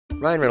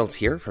Ryan Reynolds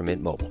here from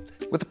Mint Mobile.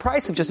 With the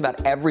price of just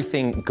about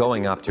everything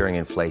going up during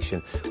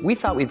inflation, we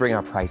thought we'd bring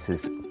our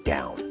prices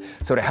down.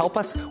 So to help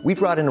us, we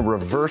brought in a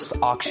reverse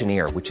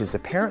auctioneer, which is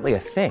apparently a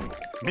thing.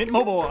 Mint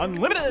Mobile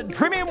Unlimited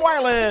Premium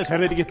Wireless. How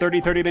to get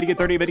 30, 30, bit to get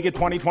 30, bit to get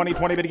 20, 20,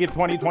 20, bit to get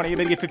 20, 20,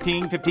 bit to get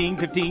 15, 15,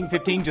 15,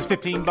 15, just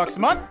 $15 a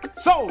month?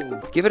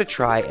 Sold! Give it a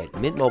try at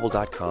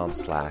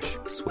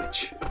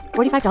mintmobile.com/switch.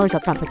 $45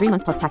 up front for 3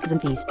 months plus taxes and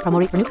fees. Promo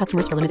rate for new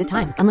customers for limited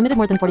time. Unlimited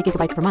more than 40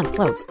 gigabytes per month.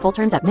 Slows full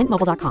terms at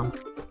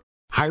mintmobile.com.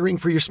 Hiring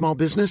for your small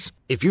business?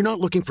 If you're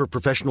not looking for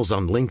professionals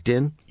on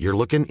LinkedIn, you're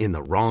looking in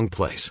the wrong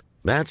place.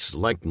 That's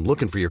like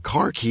looking for your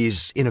car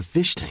keys in a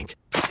fish tank.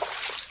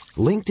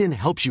 LinkedIn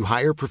helps you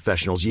hire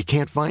professionals you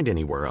can't find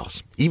anywhere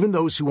else, even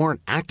those who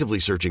aren't actively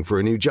searching for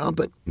a new job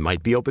but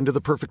might be open to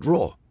the perfect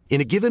role. In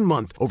a given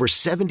month, over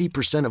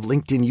 70% of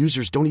LinkedIn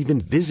users don't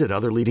even visit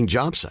other leading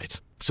job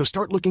sites. So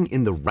start looking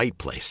in the right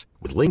place.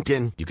 With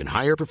LinkedIn, you can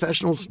hire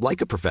professionals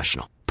like a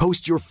professional.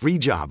 Post your free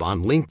job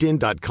on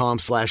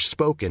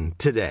linkedin.com/spoken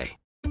today.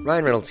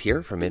 Ryan Reynolds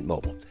here from Mint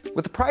Mobile.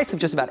 With the price of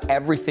just about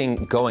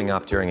everything going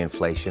up during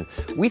inflation,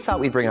 we thought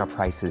we'd bring our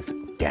prices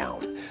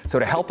down. So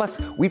to help us,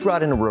 we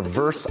brought in a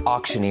reverse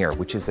auctioneer,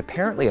 which is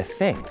apparently a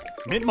thing.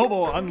 Mint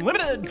Mobile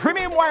Unlimited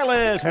Premium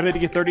Wireless. How to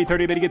get 30,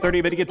 30, bit to get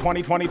 30, bit to get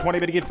 20, 20, 20,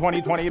 bit to get 20,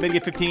 20, bit to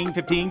get 15,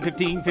 15,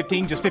 15,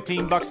 15, just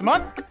 $15 a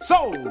month?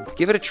 Sold!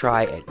 Give it a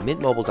try at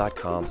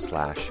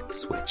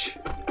mintmobile.com/switch.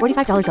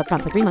 $45 up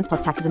front for 3 months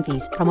plus taxes and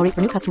fees. Promo rate for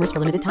new customers for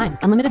limited time.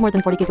 Unlimited more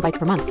than 40 gigabytes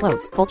per month.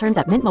 Slows full terms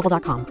at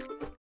mintmobile.com.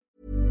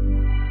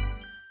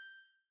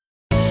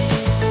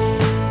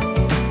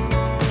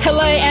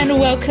 Hello and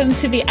welcome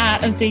to the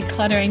Art of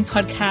Decluttering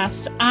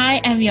podcast.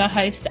 I am your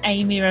host,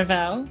 Amy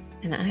Revell.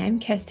 And I am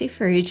Kirsty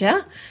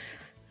Farrugia.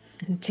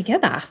 And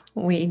together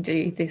we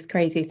do this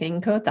crazy thing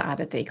called the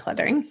Art of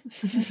Decluttering.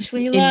 Which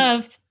we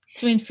love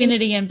to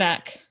infinity and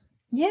back.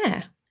 Yeah.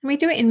 And we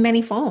do it in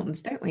many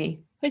forms, don't we?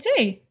 We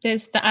do.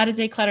 There's the Art of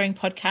Decluttering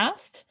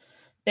podcast.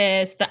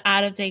 There's the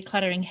Art of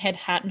Decluttering Head,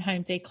 Heart and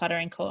Home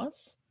Decluttering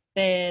course.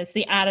 There's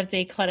the Art of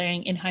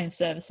Decluttering in-home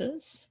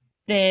services.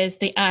 There's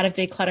the Art of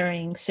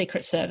Decluttering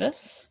Secret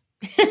Service.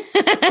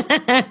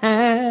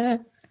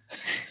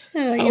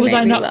 Was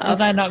I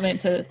not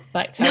meant to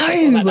tell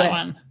people about that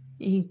one?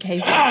 You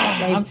gave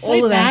I'm so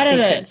all of bad our at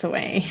secrets it.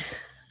 away.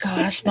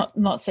 Gosh,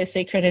 not so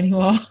secret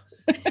anymore.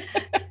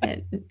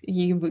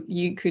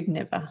 You could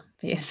never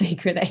be a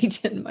secret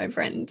agent, my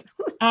friend.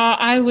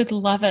 I would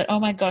love it. Oh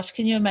my gosh,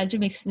 can you imagine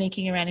me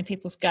sneaking around in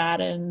people's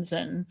gardens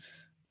and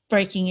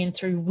breaking in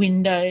through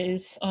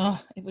windows? Oh,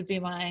 it would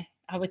be I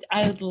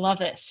would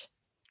love it.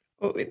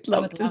 Oh, we'd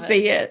love to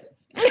see it.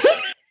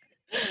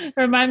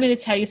 Remind me to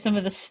tell you some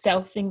of the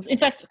stealth things. In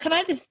fact,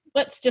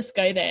 let's just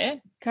go there.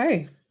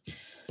 Go.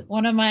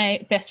 One of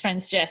my best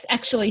friends, Jess,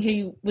 actually,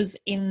 who was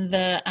in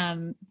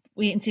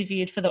we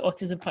interviewed for the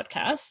Autism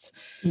podcast.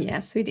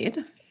 Yes, we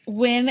did.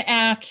 When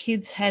our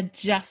kids had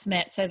just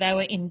met, so they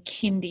were in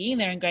kindy,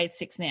 they're in grade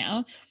 6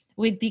 now,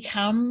 we'd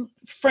become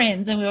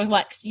friends and we were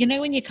like,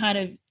 when you're kind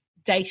of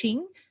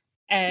dating,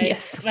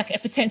 yes, like a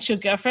potential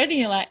girlfriend,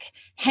 and you're like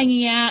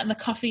hanging out and the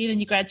coffee, then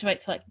you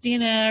graduate to like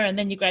dinner, and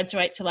then you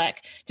graduate to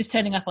like just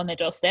turning up on their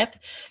doorstep.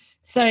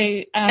 So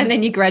and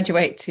then you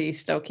graduate to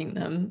stalking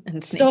them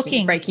and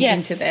breaking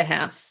into their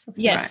house.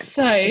 Yes.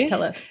 Right. So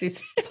tell us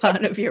this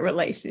part of your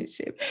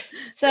relationship.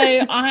 So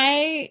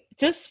I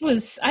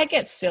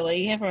get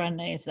silly. Everyone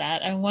knows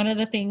that. And one of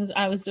the things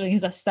I was doing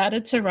is I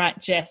started to write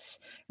Jess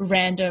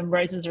random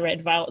roses are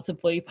red, violets are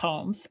blue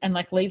poems and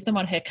like leave them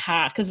on her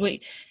car, because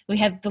we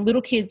had the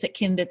little kids at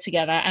kinder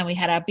together and we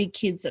had our big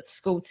kids at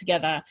school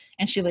together,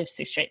 and she lives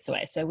 6 streets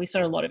away. So we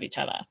saw a lot of each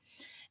other.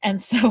 And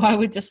so I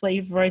would just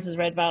leave roses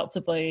red, violets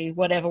are blue,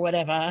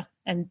 whatever,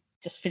 and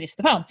just finish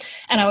the poem.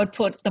 And I would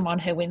put them on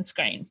her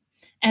windscreen.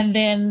 And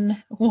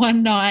then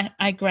one night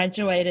I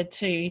graduated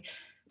to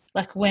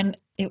like when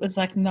it was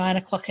like 9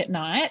 o'clock at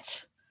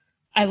night,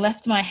 I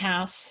left my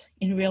house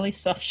in really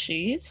soft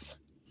shoes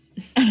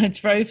and I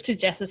drove to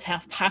Jess's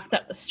house, parked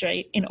up the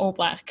street in all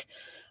black,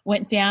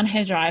 went down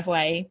her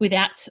driveway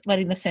without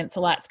letting the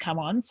sensor lights come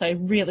on, so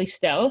really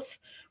stealth,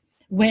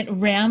 went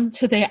round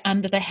to their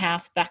under the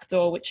house back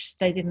door, which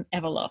they didn't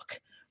ever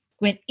lock,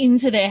 went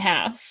into their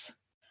house,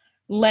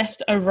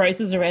 left a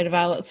roses are red,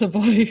 violets are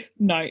blue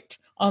note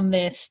on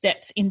their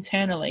steps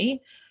internally,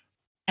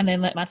 and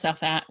then let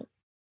myself out,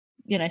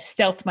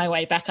 stealth my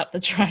way back up the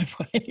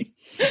driveway.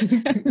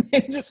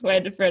 And just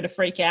waited for her to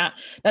freak out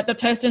that the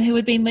person who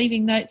had been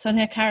leaving notes on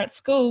her car at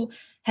school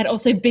had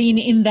also been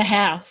in the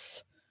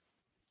house.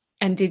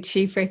 And did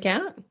she freak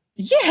out?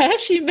 Yeah,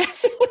 she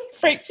massively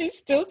freaked. She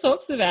still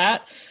talks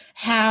about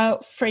how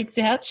freaked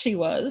out she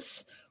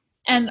was.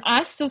 And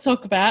I still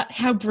talk about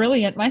how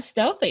brilliant my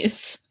stealth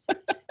is.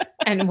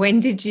 And when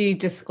did you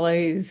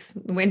disclose,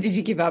 when did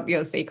you give up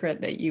your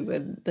secret that you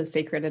were the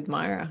secret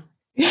admirer?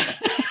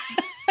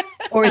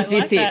 Or is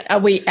this it? Are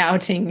we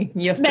outing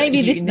yourself?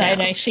 Maybe this,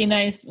 no, she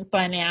knows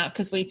by now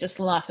because we just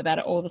laugh about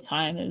it all the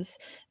time as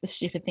the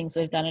stupid things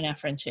we've done in our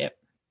friendship.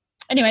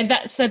 Anyway,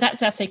 that's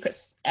our secret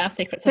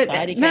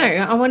society. No,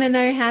 cast. I want to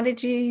know how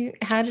did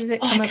it come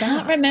about? I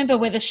can't remember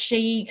whether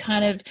she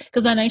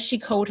because I know she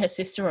called her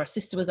sister, or her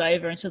sister was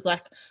over, and she was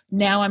like,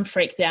 "Now I'm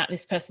freaked out.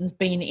 This person's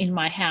been in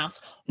my house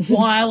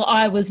while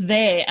I was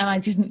there, and I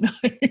didn't know."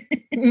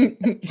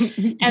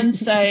 And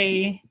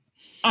so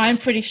I'm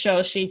pretty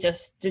sure she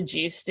just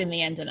deduced in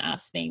the end and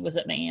asked me, "Was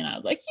it me?" And I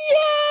was like,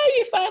 "Yeah,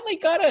 you finally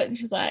got it." And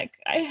she's like,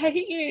 "I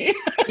hate you."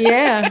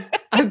 Yeah,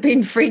 I've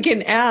been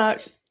freaking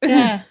out.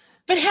 Yeah.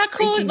 But how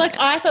cool, like,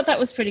 I thought that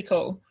was pretty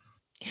cool.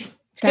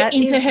 To go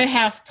into her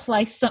house,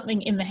 place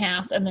something in the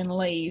house, and then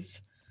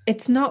leave.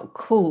 It's not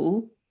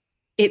cool.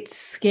 It's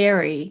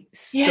scary.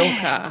 Stalker.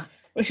 Yeah,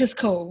 which is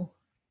cool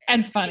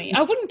and funny.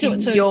 I wouldn't do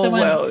it to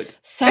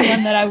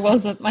someone that I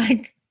wasn't,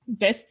 like,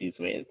 besties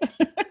with.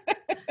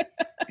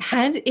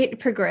 Had it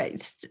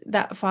progressed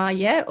that far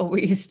yet, or were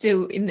you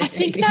still in the I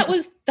think that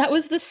was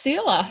the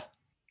sealer.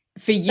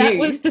 For you. That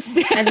was the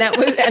sealer.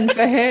 And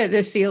for her,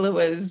 the sealer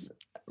was...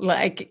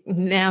 Like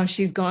now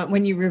she's gone,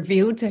 when you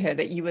revealed to her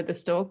that you were the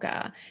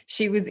stalker,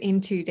 she was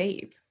in too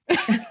deep.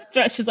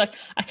 She's like,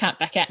 I can't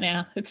back out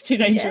now. It's too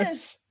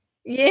dangerous.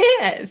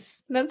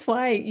 Yes. That's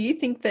why you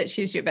think that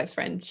she's your best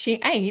friend.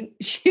 She ain't.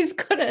 She's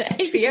got an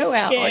HBO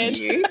out on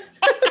you.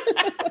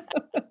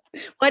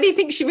 Why do you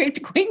think she moved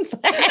to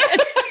Queensland?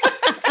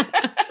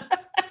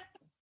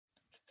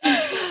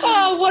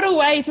 Oh, what a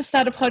way to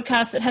start a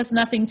podcast that has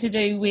nothing to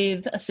do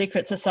with a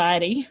secret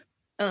society.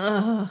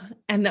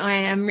 And I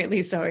am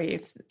really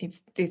sorry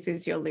if this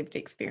is your lived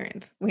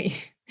experience. We're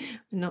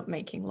not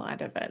making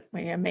light of it.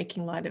 We are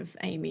making light of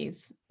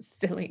Amy's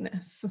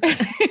silliness. Well,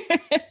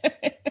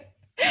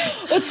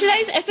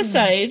 today's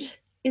episode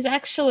is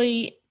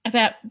actually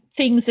about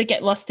things that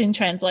get lost in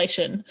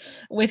translation.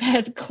 We've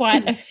had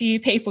quite a few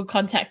people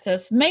contact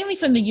us, mainly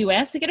from the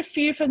US. We get a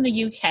few from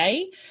the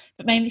UK,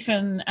 but mainly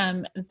from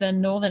the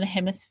northern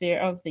hemisphere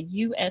of the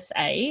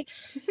USA,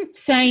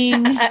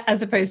 saying...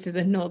 As opposed to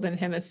the northern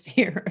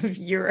hemisphere of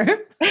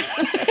Europe.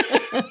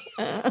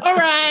 All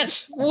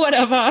right,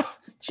 whatever.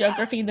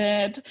 Geography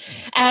nerd.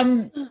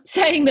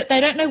 Saying that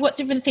they don't know what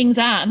different things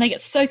are and they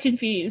get so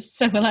confused.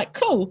 So we're like,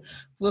 cool,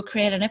 we'll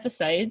create an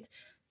episode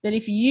that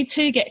if you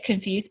too get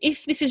confused,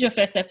 if this is your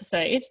first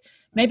episode,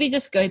 maybe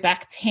just go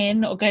back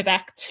 10 or go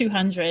back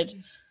 200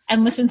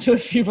 and listen to a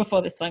few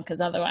before this one, because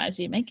otherwise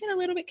you may get a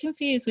little bit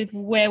confused with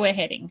where we're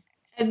heading.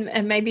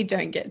 And maybe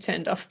don't get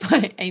turned off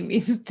by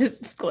Amy's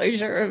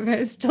disclosure of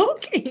her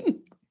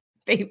stalking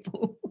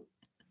people.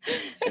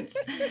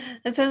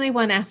 That's only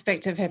one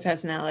aspect of her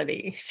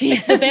personality.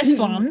 It's the best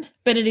one,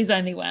 but it is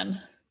only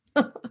one.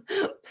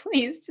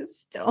 Please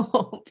just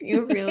stop.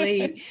 You're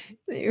really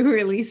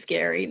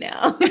scary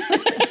now.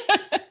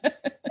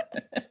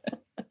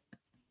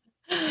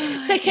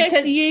 So,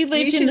 Kirst, you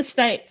lived in the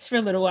States for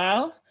a little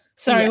while.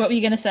 Sorry, yes. What were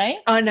you going to say?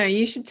 Oh, no,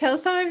 you should tell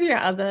some of your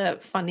other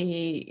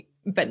funny,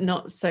 but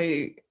not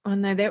so... Oh,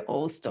 no, they're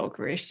all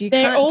stalkerish. You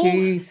can't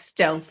do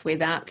stealth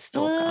without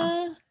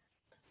stalker.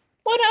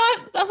 Well,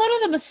 no, a lot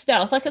of them are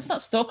stealth. Like, it's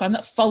not stalker. I'm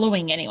not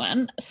following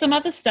anyone. Some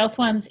other stealth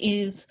ones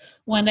is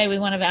one day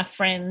when one of our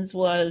friends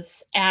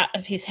was out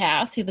of his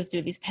house. He lived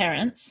with his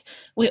parents.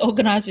 We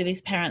organised with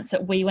his parents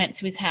that we went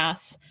to his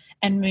house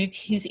and moved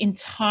his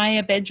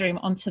entire bedroom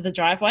onto the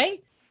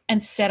driveway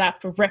and set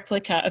up a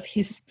replica of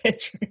his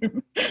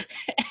bedroom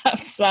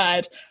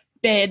outside.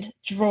 Bed,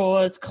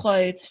 drawers,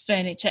 clothes,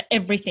 furniture,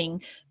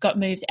 everything got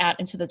moved out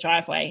into the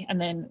driveway,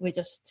 and then we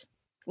just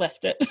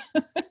left it.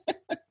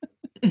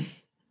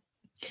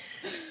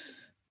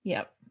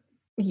 Yep.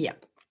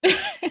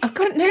 I've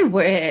got no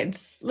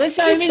words.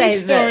 So many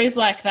stories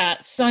like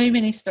that.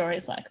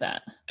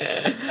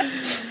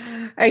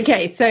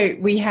 Okay, so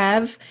we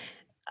have,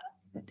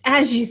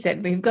 as you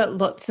said, we've got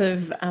lots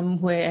of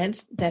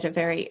words that are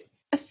very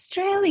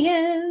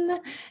Australian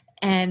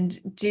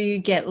and do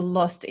get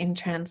lost in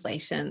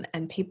translation,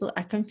 and people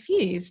are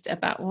confused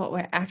about what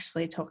we're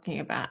actually talking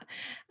about.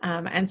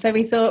 And so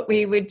we thought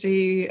we would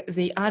do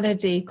the utter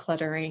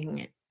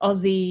decluttering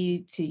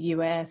Aussie to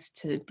US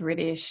to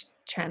British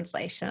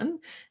translation,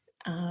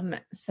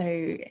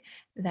 so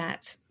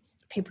that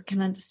people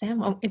can understand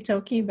what we're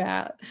talking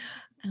about.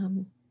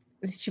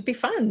 This should be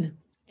fun.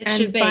 It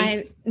should be.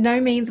 By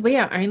no means we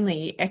are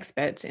only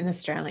experts in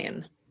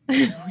Australian.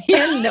 We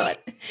are not.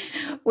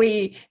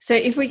 So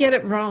if we get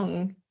it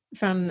wrong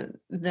from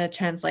the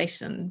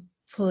translation,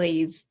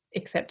 please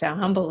accept our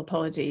humble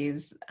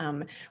apologies.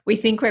 We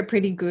think we're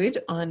pretty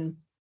good on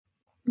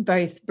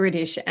both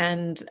British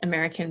and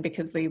American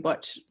because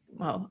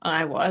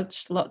I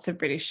watch lots of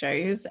British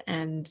shows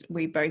and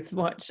we both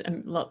watch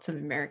lots of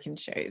American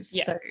shows.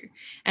 Yeah. So,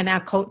 and our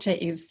culture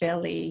is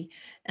fairly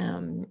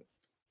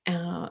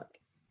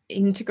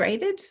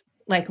integrated.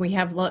 Like we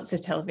have lots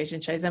of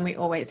television shows and we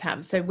always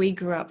have. So we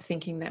grew up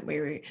thinking that we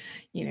were,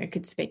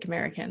 could speak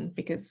American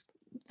because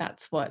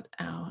that's what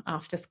our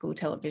after-school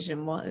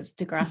television was.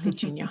 Degrassi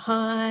Junior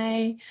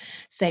High,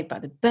 Saved by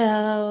the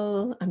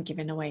Bell, I'm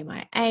giving away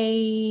my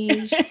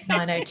age,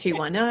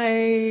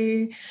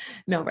 90210,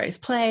 Melrose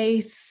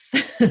Place.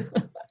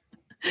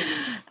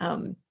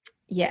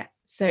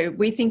 So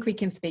we think we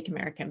can speak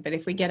American, but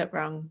if we get it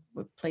wrong,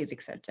 please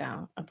accept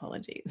our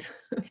apologies.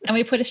 And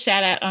we put a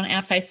shout out on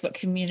our Facebook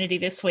community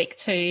this week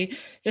too,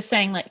 just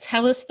saying like,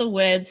 tell us the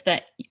words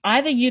that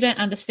either you don't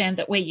understand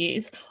that we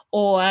use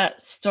or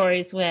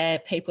stories where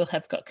people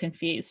have got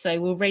confused. So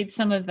we'll read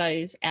some of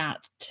those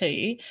out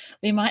too.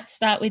 We might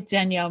start with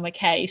Danielle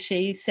McKay.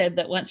 She said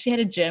that once she had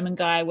a German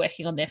guy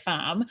working on their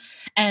farm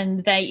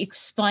and they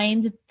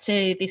explained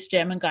to this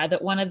German guy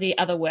that one of the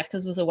other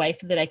workers was away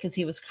for the day because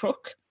he was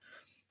crook,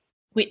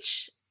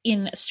 which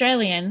in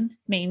Australian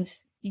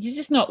means you're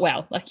just not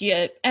well. Like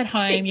you're at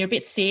home, you're a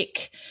bit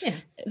sick. Yeah.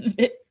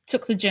 It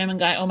took the German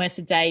guy almost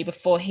a day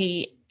before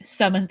he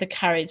summoned the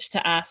courage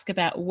to ask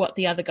about what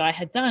the other guy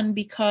had done,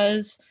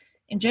 because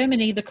in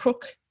Germany, the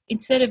crook,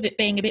 instead of it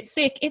being a bit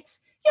sick,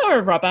 it's you're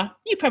a robber.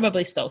 You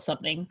probably stole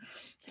something.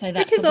 So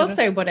that's which is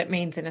also what it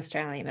means in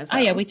Australian as well.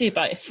 Oh yeah, we do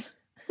both.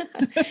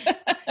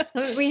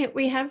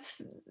 we have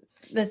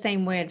the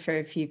same word for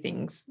a few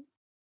things.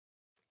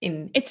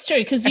 It's true,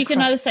 because you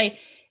can either say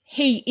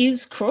he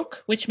is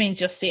crook, which means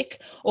you're sick,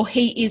 or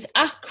he is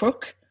a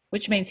crook,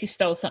 which means he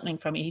stole something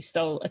from you. He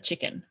stole a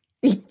chicken.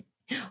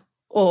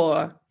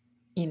 Or,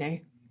 you know,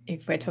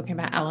 if we're talking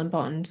about Alan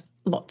Bond,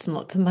 lots and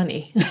lots of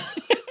money.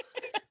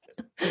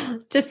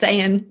 Just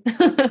saying.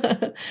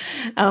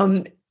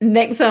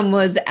 Next one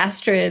was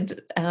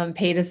Astrid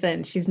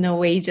Peterson. She's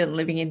Norwegian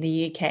living in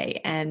the UK,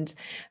 and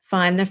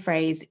find the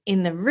phrase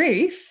in the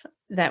roof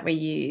that we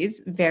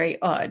use very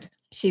odd.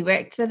 She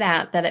worked it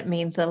out that it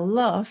means a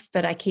loft,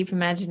 but I keep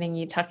imagining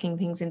you tucking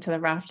things into the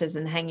rafters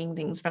and hanging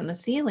things from the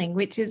ceiling,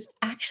 which is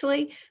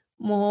actually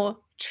more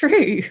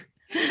true.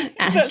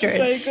 Astrid. That's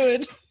so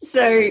good.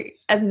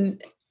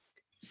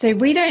 So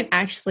we don't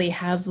actually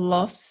have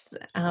lofts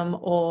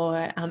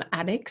or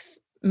attics.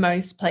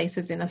 Most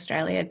places in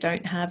Australia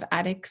don't have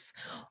attics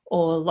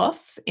or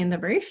lofts in the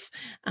roof.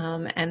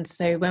 And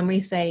so when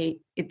we say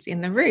it's in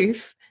the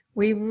roof,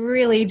 we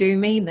really do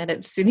mean that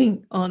it's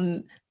sitting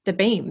on the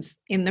beams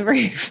in the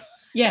roof.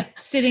 Yeah,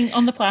 sitting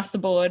on the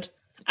plasterboard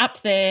up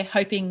there,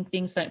 hoping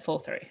things don't fall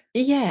through.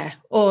 Yeah,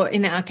 or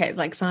in our case,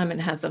 like Simon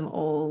has them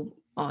all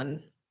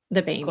on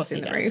the beams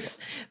in the roof.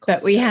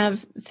 But we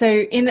have, so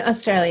in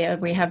Australia,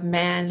 we have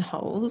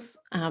manholes.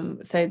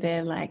 So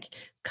they're like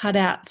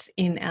cutouts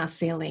in our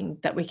ceiling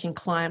that we can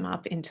climb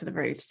up into the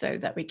roof so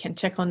that we can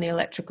check on the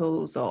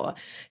electricals or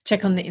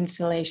check on the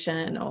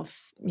insulation or,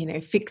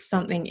 fix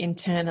something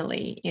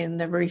internally in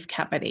the roof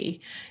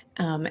cavity.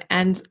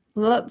 And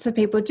lots of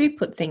people do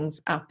put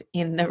things up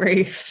in the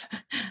roof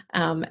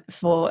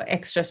for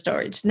extra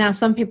storage. Now,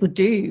 some people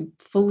do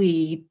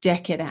fully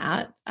deck it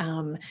out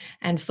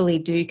and fully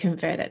do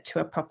convert it to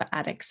a proper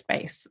attic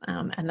space.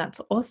 And that's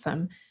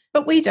awesome.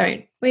 But we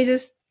don't. We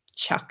just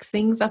chuck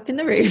things up in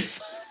the roof.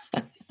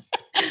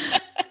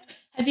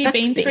 Have you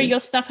been through your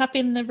stuff up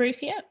in the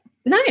roof yet?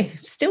 No,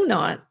 still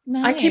not.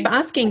 No. I keep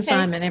asking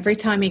Simon every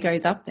time he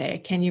goes up there,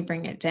 can you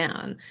bring it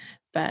down?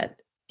 But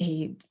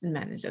he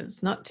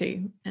manages not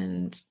to.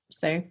 And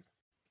so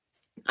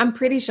I'm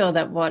pretty sure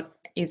that what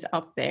is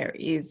up there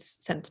is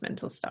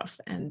sentimental stuff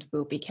and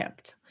will be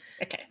kept.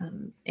 Okay.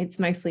 It's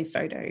mostly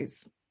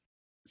photos.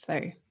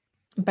 So,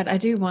 but I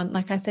do want,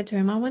 like I said to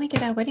him, I want to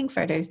get our wedding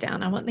photos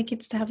down. I want the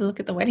kids to have a look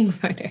at the wedding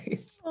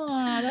photos.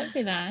 Oh, that'd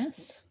be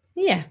nice.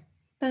 Yeah,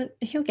 but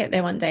he'll get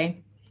there one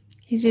day.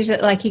 He's usually,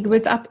 like, he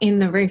was up in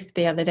the roof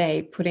the other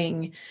day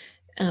putting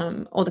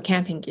all the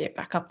camping gear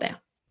back up there.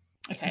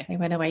 Okay. They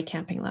went away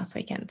camping last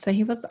weekend. So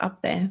he was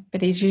up there,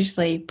 but he's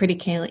usually pretty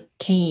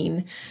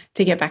keen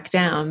to get back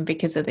down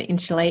because of the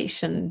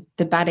insulation.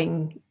 The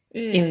batting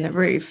in the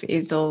roof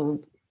is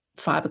all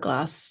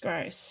fiberglass.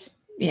 Gross.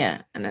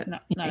 Yeah, and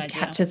it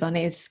catches on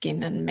his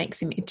skin and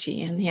makes him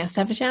itchy, and he has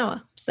to have a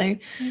shower. So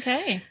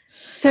okay.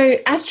 So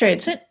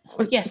Astrid,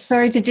 yes.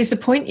 Sorry to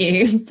disappoint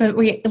you, but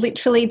we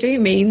literally do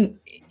mean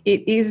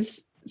it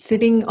is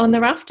sitting on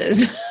the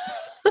rafters.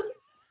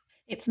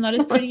 It's not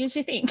as pretty as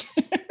you think.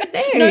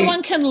 No. No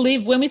one can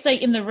live, when we say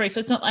in the roof,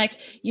 it's not like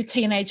your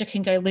teenager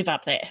can go live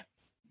up there.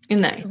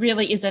 No. It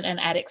really isn't an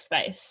attic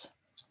space.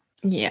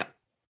 Yeah.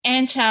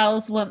 Anne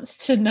Charles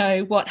wants to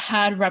know what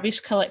hard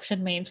rubbish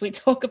collection means. We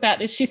talk about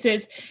this. She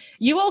says,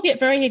 you all get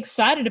very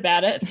excited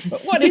about it,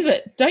 but what is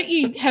it? Don't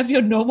you have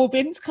your normal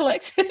bins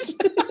collected?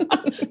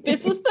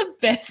 This is the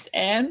best,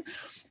 Anne.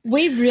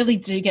 We really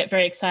do get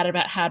very excited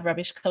about hard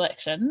rubbish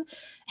collection.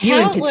 You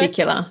in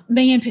particular.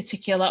 Me in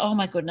particular. Oh,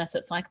 my goodness.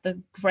 It's like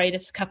the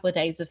greatest couple of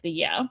days of the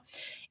year.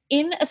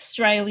 In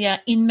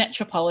Australia, in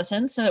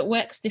metropolitan, so it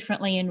works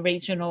differently in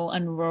regional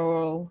and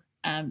rural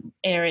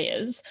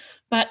areas.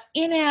 But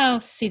in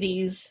our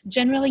cities,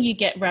 generally you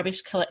get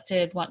rubbish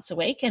collected once a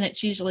week, and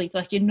it's usually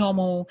like your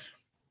normal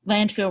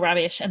landfill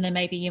rubbish, and then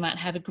maybe you might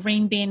have a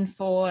green bin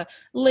for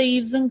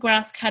leaves and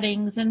grass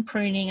cuttings and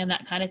pruning and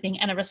that kind of thing,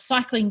 and a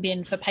recycling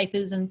bin for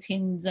papers and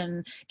tins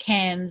and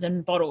cans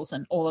and bottles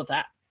and all of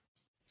that.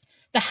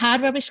 The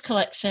hard rubbish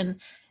collection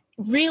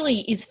really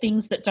is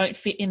things that don't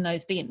fit in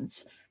those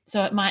bins.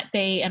 So it might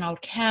be an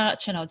old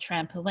couch, an old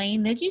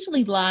trampoline. They're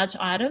usually large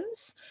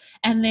items,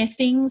 and they're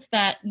things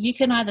that you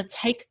can either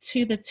take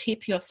to the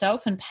tip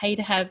yourself and pay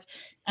to have,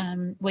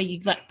 where you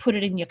like put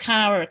it in your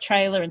car or a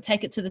trailer and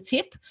take it to the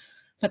tip.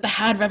 But the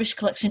hard rubbish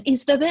collection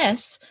is the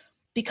best,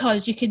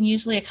 because you can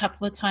usually a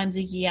couple of times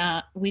a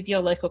year with your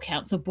local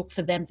council book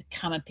for them to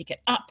come and pick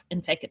it up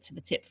and take it to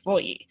the tip for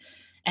you.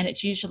 And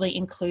it's usually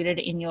included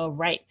in your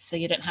rates, so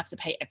you don't have to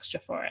pay extra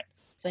for it.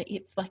 So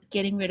it's like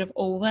getting rid of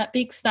all that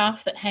big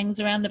stuff that hangs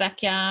around the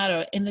backyard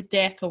or in the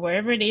deck or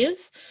wherever it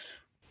is.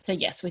 So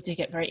yes, we do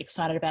get very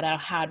excited about our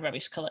hard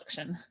rubbish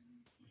collection.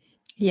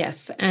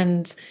 Yes,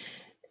 and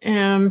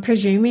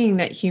presuming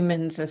that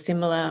humans are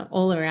similar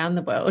all around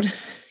the world,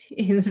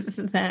 is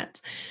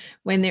that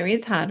when there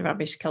is hard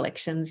rubbish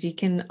collections, you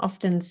can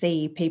often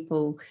see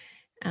people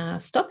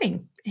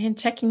stopping and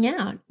checking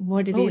out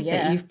what it is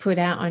that you've put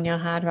out on your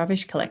hard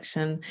rubbish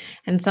collection.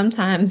 And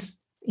sometimes,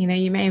 you know,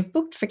 you may have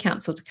booked for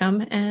council to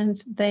come and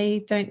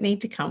they don't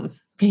need to come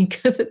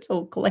because it's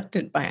all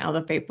collected by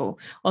other people.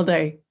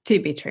 Although, to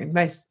be true,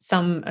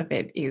 some of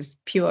it is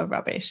pure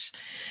rubbish.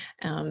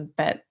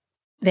 But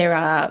there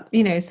are,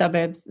 you know,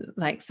 suburbs,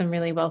 like some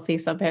really wealthy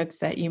suburbs,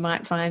 that you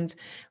might find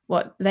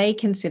what they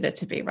consider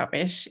to be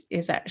rubbish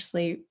is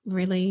actually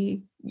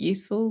really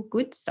useful,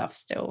 good stuff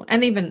still.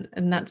 And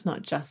that's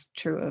not just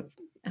true of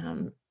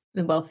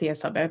the wealthier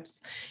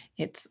suburbs.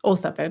 It's all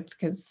suburbs,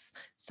 because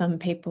some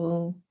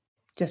people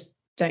just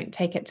don't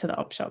take it to the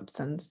op shops,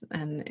 and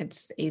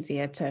it's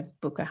easier to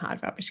book a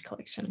hard rubbish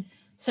collection.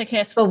 So,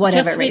 Kirst, for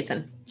whatever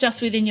reason.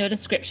 Just within your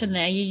description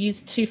there, you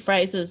used two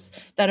phrases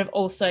that have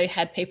also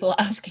had people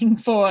asking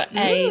for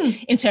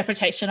a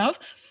interpretation of.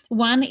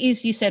 One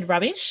is you said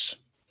rubbish,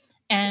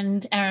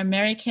 and our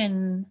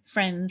American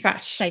friends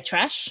say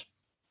trash.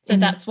 So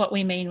that's what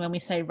we mean when we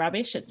say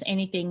rubbish. It's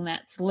anything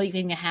that's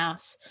leaving the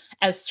house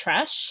as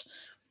trash.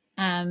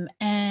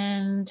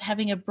 And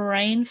having a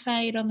brain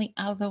fade on the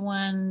other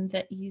one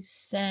that you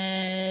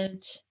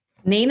said.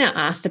 Nina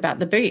asked about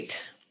the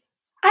boot.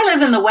 I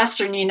live in the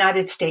Western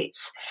United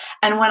States,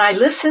 and when I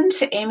listened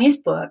to Amy's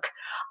book,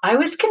 I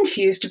was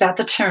confused about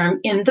the term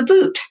 "in the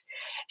boot."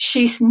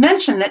 She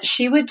mentioned that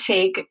she would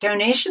take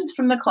donations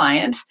from the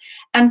client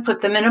and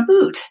put them in a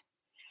boot.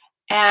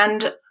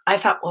 And I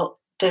thought, well,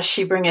 does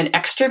she bring an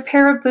extra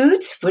pair of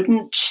boots?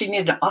 Wouldn't she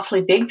need an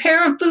awfully big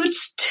pair of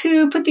boots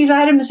to put these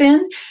items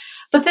in?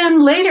 But then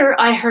later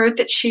I heard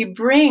that she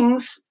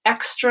brings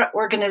extra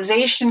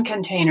organization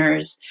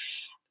containers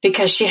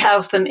because she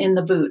has them in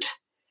the boot.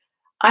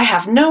 I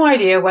have no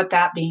idea what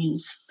that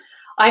means.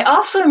 I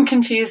also am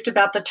confused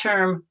about the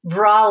term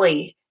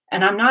brolly,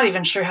 and I'm not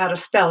even sure how to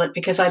spell it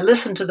because I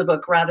listened to the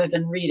book rather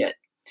than read it.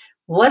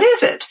 What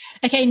is it?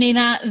 Okay,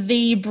 Nina,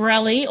 the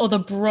brolly or the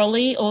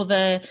brolly or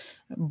the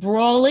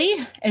brawly,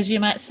 as you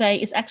might say,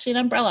 is actually an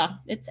umbrella.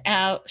 It's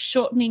our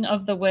shortening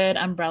of the word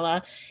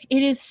umbrella.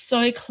 It is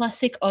so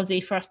classic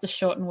Aussie for us to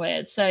shorten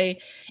words. So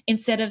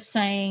instead of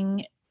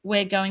saying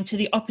we're going to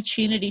the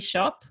opportunity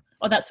shop,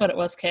 or that's what it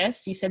was,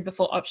 Kirst, you said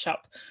before, op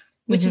shop,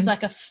 which is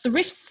like a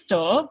thrift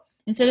store.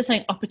 Instead of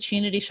saying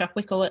opportunity shop,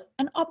 we call it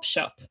an op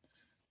shop.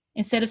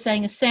 Instead of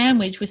saying a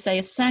sandwich, we say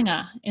a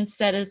sanger.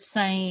 Instead of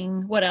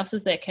saying, what else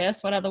is there,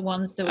 Kirst? What other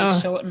ones do we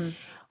shorten?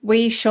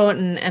 We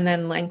shorten and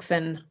then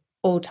lengthen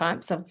all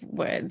types of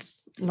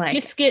words. Like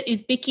biscuit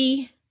is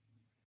bicky.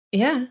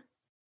 Yeah.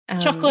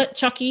 Chocolate,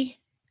 chocky.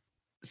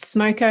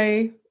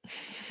 Smoko.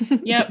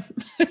 Yep.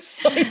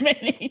 So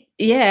many.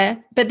 Yeah.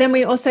 But then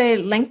we also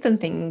lengthen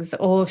things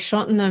or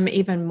shorten them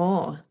even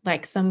more.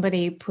 Like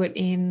somebody put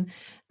in,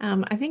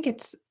 I think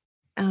it's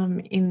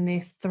in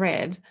this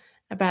thread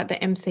about the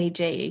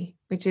MCG,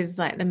 which is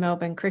like the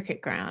Melbourne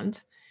Cricket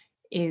Ground,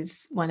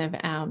 is one of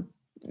our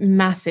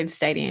massive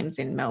stadiums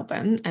in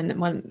Melbourne,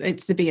 and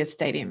it's the biggest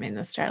stadium in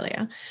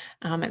Australia,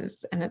 and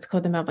it's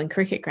called the Melbourne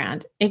Cricket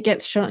Ground. It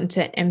gets shortened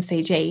to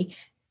MCG,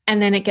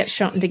 and then it gets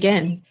shortened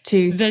again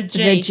to the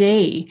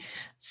G.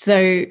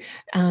 So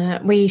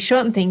we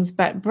shorten things,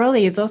 but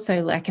brolly is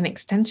also like an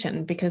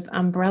extension, because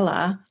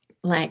umbrella,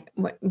 like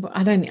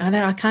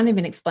I can't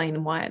even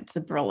explain why it's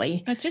a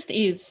brolly. It just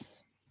is.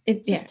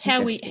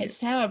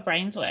 It's how our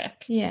brains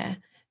work. Yeah.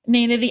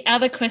 Nina, the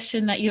other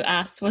question that you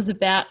asked was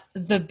about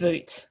the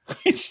boot,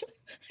 which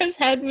has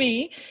had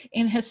me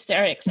in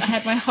hysterics. I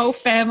had my whole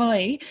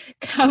family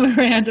come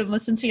around and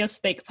listen to your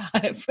speak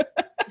pipe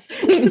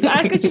because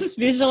I could just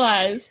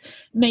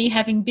visualize me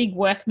having big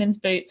workman's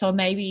boots, or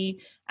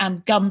maybe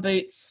gum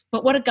boots.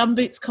 But what are gum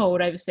boots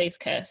called overseas,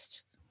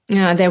 Kirst?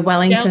 No, they're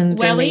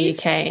Wellingtons in the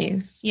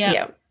UK. Yeah.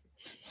 Yep.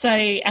 So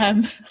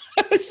I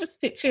was just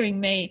picturing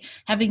me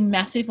having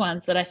massive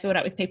ones that I filled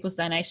up with people's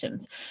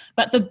donations.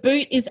 But the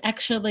boot is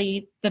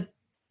actually the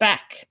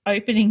back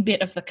opening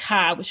bit of the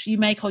car, which you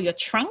may call your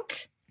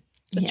trunk,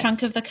 the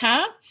trunk of the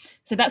car.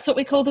 So that's what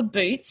we call the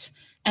boot.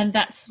 And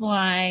that's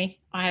why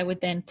I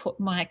would then put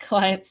my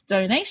clients'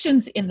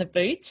 donations in the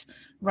boot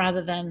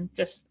rather than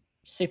just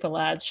super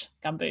large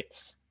gum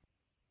boots.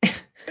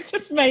 It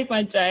just made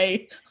my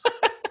day.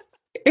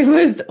 It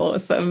was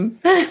awesome.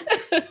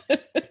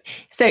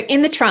 So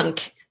in the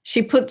trunk,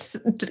 She puts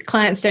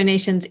clients'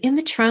 donations in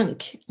the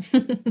trunk.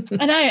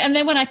 I know. And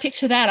then when I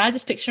picture that, I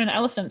just picture an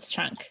elephant's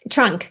trunk.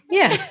 Trunk,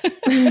 yeah.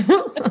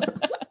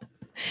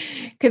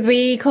 Because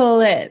we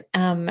call it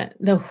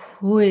the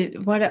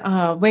hood.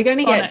 We're going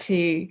to get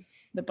to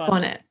the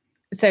bonnet.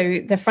 So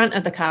the front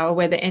of the car, or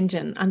where the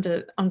engine on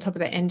top of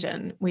the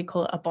engine, we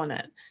call it a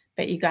bonnet,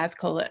 but you guys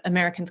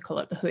Americans call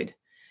it the hood.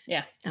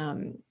 Yeah.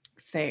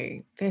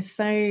 So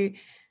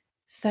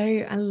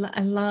they're I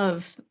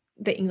love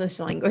the English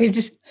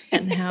language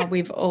and how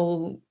we've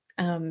all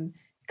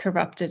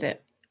corrupted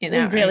it in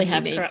our really own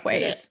have unique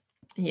ways.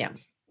 Yeah.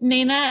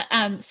 Nina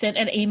sent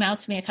an email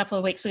to me a couple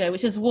of weeks ago,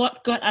 which is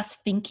what got us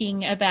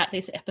thinking about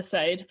this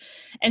episode.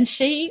 And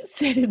she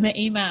said in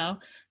the email,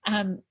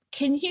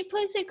 can you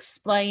please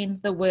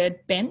explain the word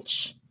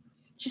bench?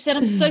 She said,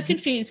 I'm so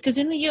confused because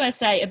in the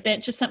USA, a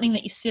bench is something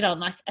that you sit on,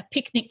 like a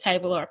picnic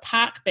table or a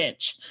park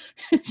bench.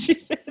 She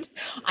said,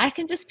 I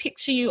can just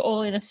picture you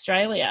all in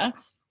Australia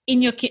in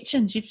your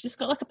kitchens. You've just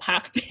got like a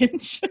park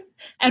bench.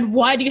 And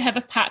why do you have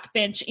a park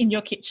bench in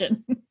your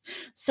kitchen?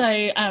 So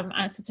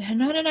I said to her,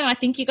 no, I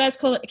think you guys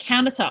call it a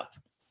countertop.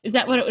 Is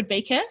that what it would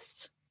be,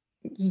 Kirst?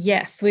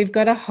 Yes, we've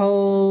got a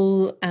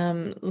whole,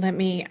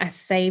 I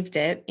saved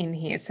it in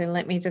here. So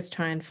let me just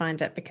try and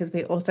find it, because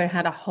we also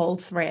had a whole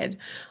thread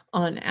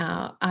on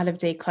our Art of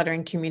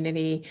Decluttering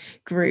community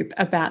group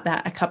about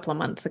that a couple of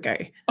months ago.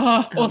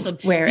 Oh, awesome.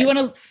 Where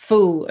it's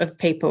full of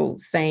people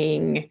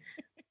saying,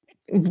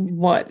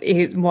 why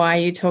are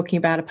you talking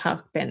about a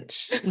park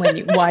bench?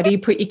 Why do you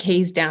put your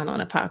keys down on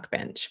a park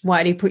bench?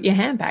 Why do you put your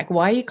handbag?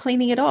 Why are you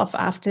cleaning it off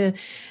after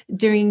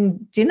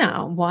doing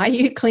dinner? Why are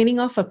you cleaning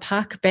off a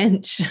park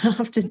bench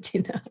after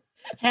dinner?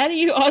 How do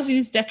you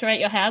Aussies decorate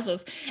your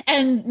houses?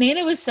 And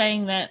Nina was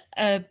saying that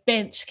a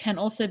bench can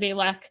also be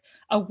like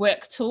a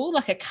work tool,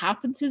 like a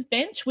carpenter's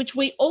bench, which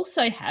we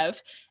also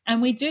have, and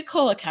we do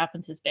call a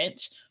carpenter's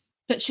bench.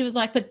 But she was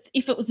like, but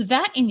if it was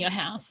that in your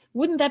house,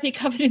 wouldn't that be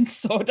covered in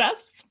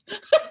sawdust?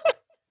 I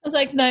was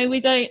like, no,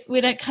 we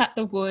don't cut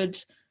the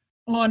wood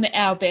on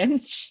our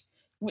bench,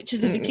 which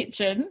is in the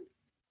kitchen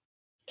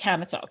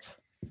countertop.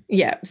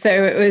 Yeah. So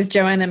it was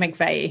Joanna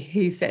McVeigh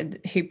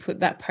who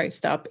put that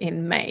post up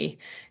in May.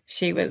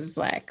 She was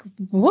like,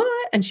 what?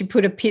 And she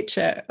put a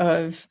picture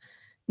of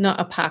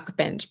not a park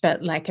bench,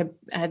 but like a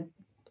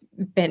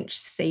bench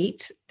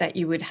seat that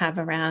you would have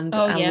around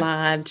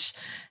large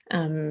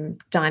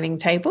dining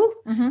table.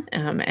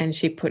 And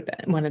she put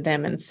one of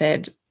them and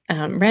said,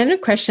 random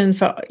question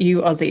for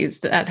you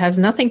Aussies that has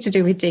nothing to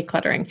do with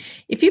decluttering.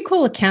 If you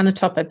call a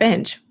countertop a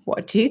bench,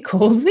 what do you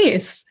call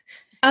this?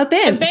 A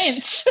bench.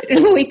 A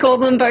bench. We call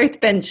them both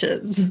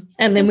benches.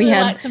 And then we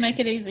like to make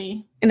it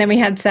easy. And then we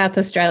had South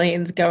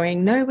Australians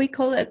going, no, we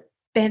call it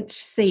bench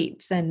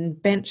seats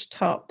and bench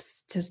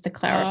tops, just to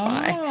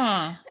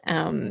clarify.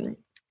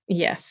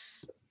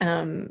 Yes.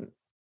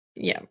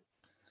 Yeah.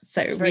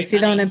 So we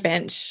sit on a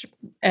bench.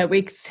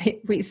 We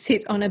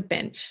sit on a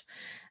bench,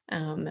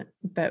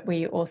 but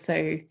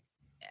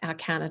our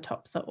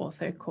countertops are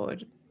also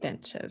called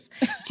benches.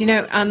 Do you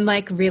know, I'm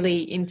like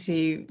really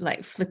into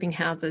like flipping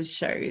houses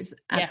shows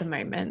at the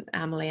moment.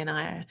 Emily and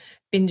I are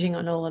binging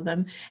on all of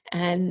them,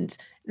 and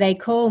they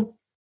call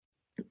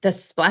the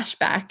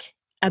splashback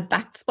a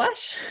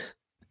backsplash.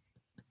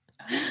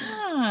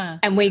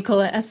 And we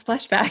call it a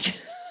splashback.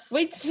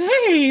 We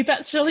do.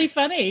 That's really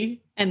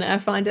funny. And I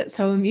find it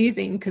so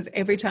amusing because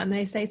every time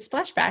they say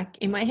splashback,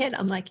 in my head,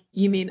 I'm like,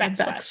 you mean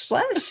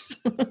backsplash?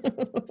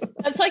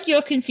 That's like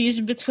your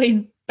confusion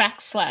between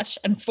backslash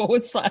and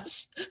forward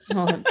slash.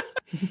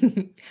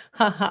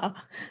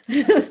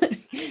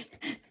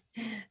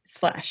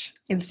 Slash.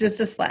 It's just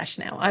a slash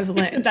now. I've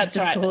learned. That's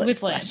right.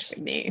 We've learned.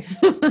 With you.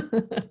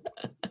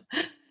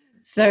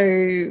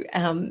 So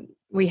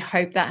we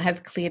hope that has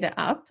cleared it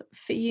up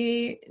for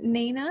you,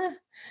 Nina.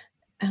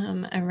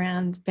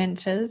 Around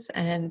benches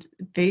and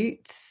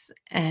boots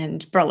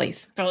and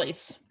brollies.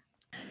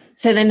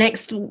 So the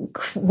next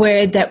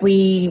word that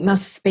we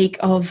must speak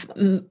of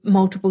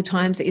multiple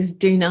times is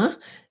doona,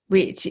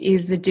 which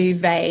is the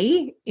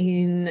duvet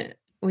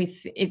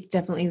it's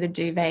definitely the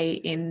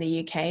duvet in the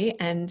UK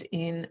and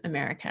in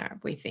America,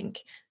 we think.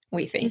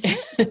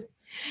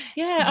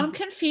 Yeah, I'm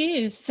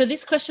confused. So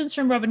this question's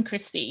from Robin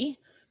Christie.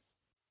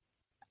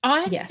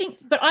 I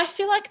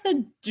feel like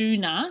the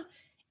doona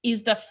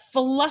is the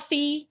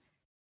fluffy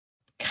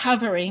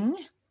covering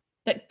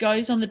that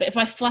goes on the bed.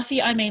 By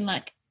fluffy, I mean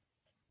like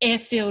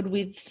air-filled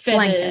with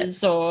feathers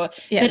but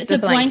it's a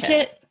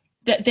blanket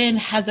that then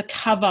has a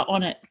cover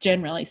on it,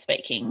 generally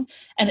speaking,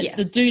 and it's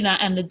the doona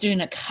and the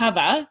doona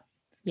cover.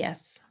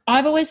 Yes.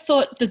 I've always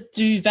thought the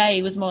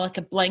duvet was more like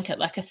a blanket,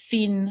 like a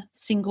thin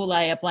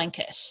single-layer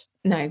blanket.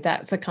 No,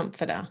 that's a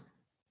comforter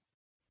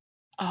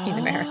in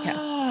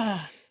America.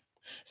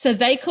 So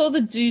they call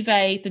the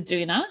duvet the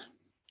doona.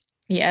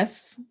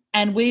 Yes.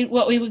 And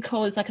what we would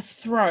call is like a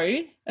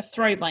throw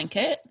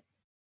blanket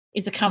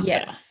is a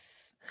comforter.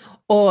 Yes.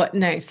 Or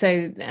no,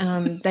 so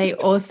they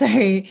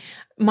also,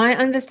 my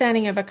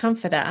understanding of a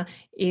comforter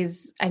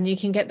is, and you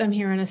can get them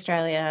here in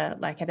Australia,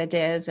 like at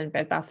Adairs and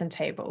Bed Bath and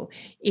Table,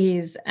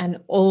 is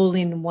an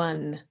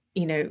all-in-one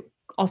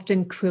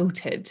often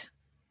quilted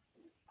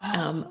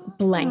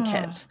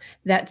blanket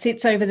that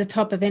sits over the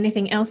top of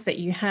anything else that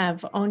you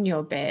have on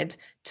your bed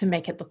to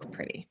make it look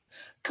pretty.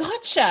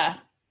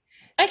 Gotcha.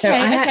 Okay, So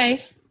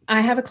okay. I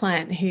have a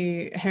client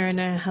who, her and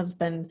her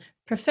husband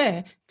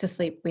prefer to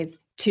sleep with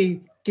 2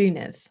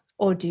 doonas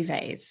or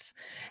duvets.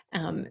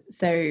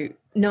 So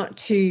not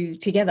 2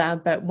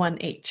 together, but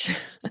 1 each.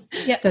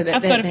 Yeah, so that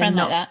I've got a friend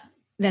not, like that.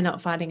 They're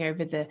not fighting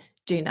over the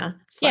doona.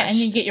 Yeah, and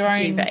you get your own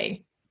duvet.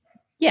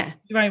 Yeah.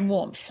 Your own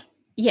warmth.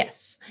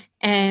 Yes.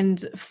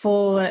 And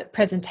for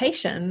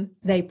presentation,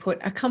 they put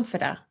a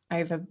comforter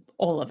over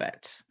all of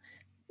it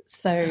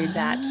so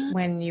that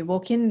when you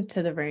walk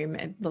into the room,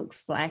 it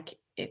looks like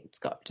it's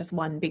got just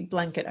one big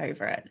blanket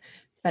over it.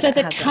 But So it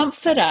the hasn't.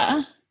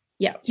 comforter,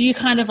 Yeah. do you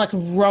kind of like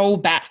roll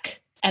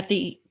back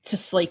to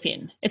sleep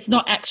in? It's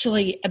not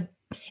actually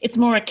it's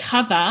more a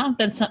cover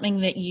than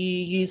something that you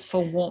use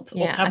for warmth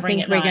or covering I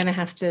think at we're night. going to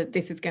have to,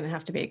 this is going to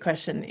have to be a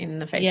question in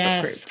the Facebook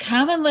Yes, group.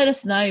 come and let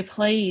us know,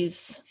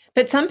 please.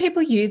 But some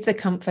people use the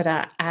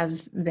comforter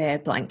as their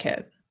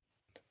blanket.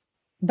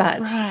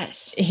 But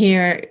Right.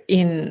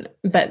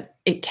 but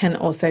it can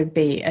also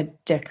be a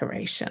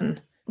decoration.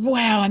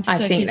 Wow, I'm so I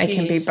think confused. they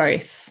can be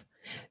both.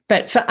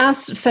 But for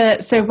us,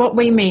 so what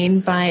we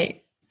mean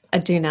by a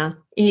doona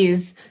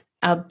is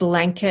a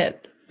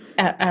blanket,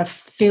 a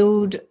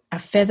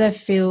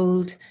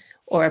feather-filled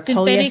or a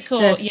Synthetic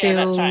or- yeah,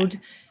 that's polyester-filled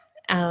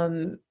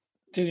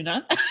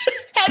Doona.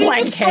 How do you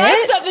blanket. describe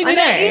something I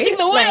without know, using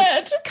the like,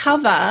 word?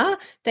 cover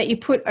that you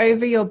put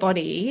over your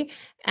body,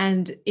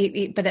 and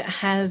but it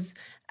has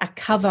a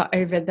cover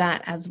over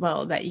that as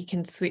well that you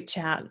can switch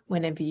out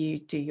whenever you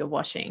do your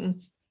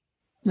washing,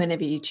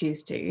 whenever you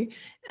choose to,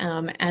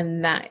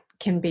 and that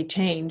can be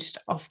changed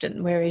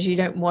often. Whereas we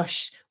don't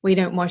wash our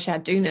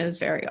doonas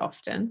very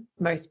often.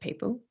 Most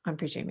people, I'm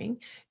presuming,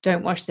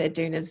 don't wash their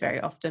doonas very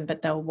often,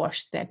 but they'll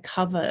wash their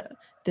cover,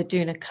 the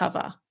doona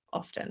cover,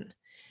 often.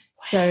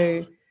 Wow.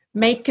 So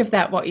make of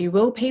that what you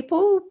will,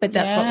 people, but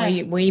that's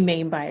what we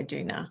mean by a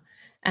doona.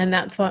 And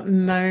that's what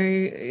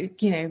a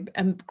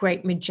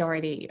great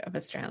majority of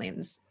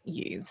Australians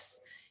use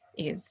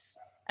is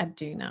a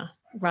doona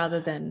rather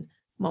than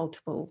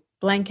multiple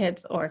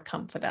blankets or a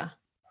comforter.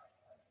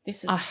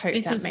 I hope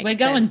that makes we're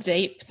going sense.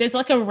 deep. There's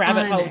like a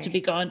rabbit hole to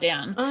be going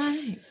down.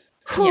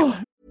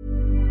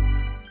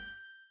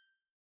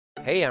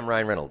 Hey, I'm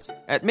Ryan Reynolds.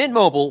 At Mint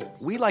Mobile,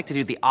 we like to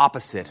do the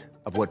opposite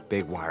of what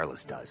Big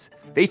Wireless does.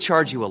 They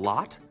charge you a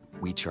lot,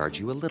 we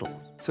charge you a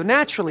little. So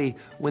naturally,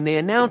 when they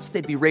announced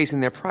they'd be raising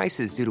their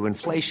prices due to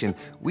inflation,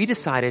 we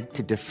decided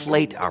to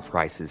deflate our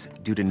prices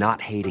due to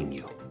not hating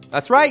you.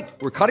 That's right.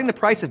 We're cutting the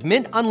price of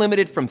Mint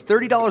Unlimited from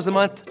 $30 a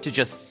month to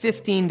just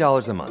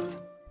 $15 a month.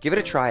 Give it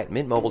a try at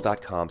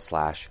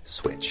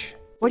mintmobile.com/switch.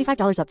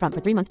 $45 up front for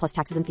 3 months plus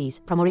taxes and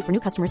fees. Promo rate for new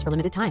customers for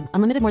limited time.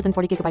 Unlimited more than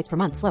 40 gigabytes per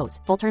month. Slows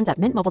full terms at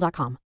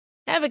mintmobile.com.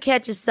 Ever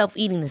catch yourself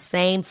eating the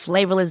same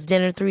flavorless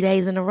dinner 3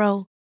 days in a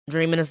row?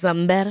 Dreaming of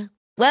something better?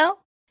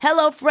 Well,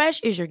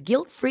 HelloFresh is your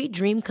guilt-free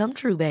dream come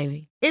true,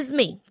 baby. It's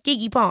me,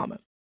 Keke Palmer.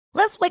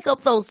 Let's wake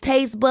up those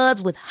taste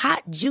buds with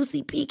hot,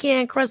 juicy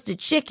pecan-crusted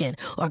chicken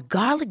or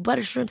garlic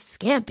butter shrimp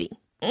scampi.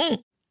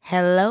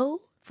 Hello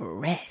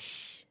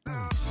Fresh.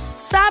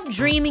 Stop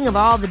dreaming of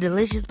all the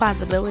delicious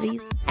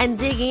possibilities and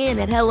dig in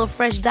at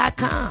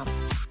HelloFresh.com.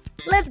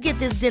 Let's get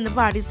this dinner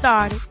party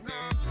started.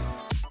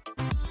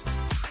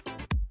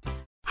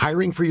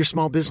 Hiring for your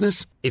small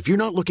business? If you're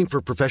not looking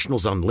for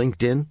professionals on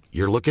LinkedIn,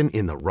 you're looking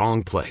in the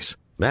wrong place.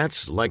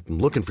 That's like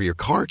looking for your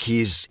car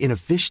keys in a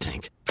fish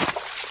tank.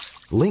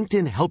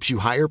 LinkedIn helps you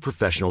hire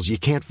professionals you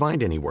can't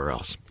find anywhere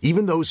else,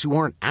 even those who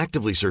aren't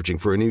actively searching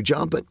for a new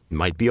job but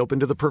might be open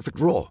to the perfect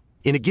role.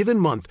 In a given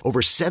month,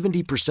 over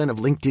 70% of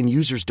LinkedIn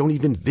users don't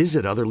even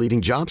visit other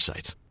leading job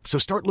sites. So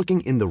start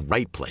looking in the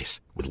right place.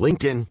 With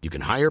LinkedIn, you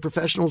can hire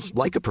professionals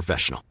like a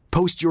professional.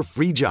 Post your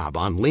free job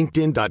on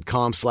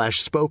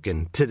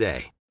linkedin.com/spoken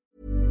today.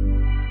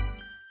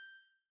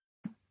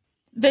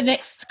 The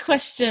next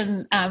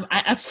question,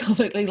 I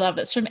absolutely love.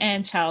 It's from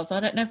Anne Charles. I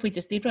don't know if we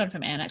just did one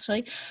from Anne,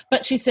 actually.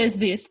 But she says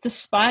this: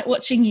 despite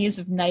watching years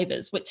of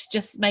Neighbours, which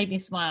just made me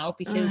smile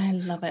because I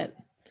love it.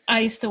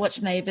 I used to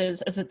watch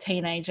Neighbours as a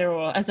teenager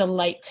or as a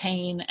late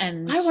teen,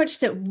 and I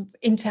watched it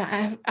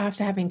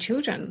after having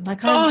children.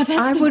 Like that's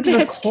I the would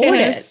best record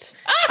kiss. it.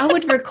 I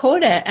would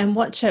record it and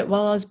watch it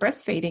while I was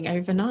breastfeeding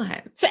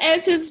overnight. So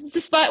Anne says,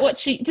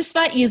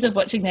 despite years of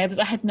watching Neighbours,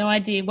 I had no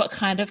idea what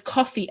kind of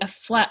coffee a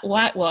flat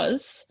white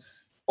was,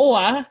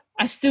 or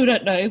I still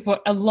don't know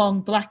what a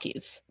long black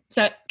is.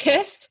 So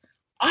Kirst,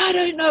 I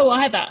don't know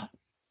either.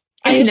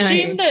 I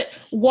assume that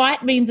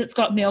white means it's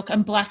got milk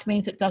and black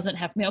means it doesn't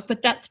have milk,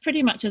 but that's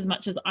pretty much as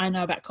I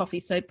know about coffee.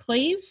 So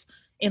please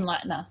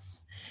enlighten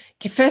us.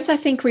 Okay, first, I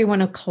think we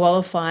want to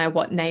qualify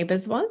what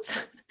Neighbours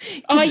was.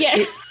 Oh,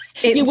 yeah.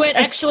 You weren't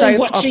actually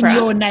watching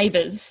your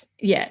Neighbours.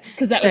 Yeah.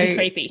 Because that would be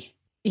creepy.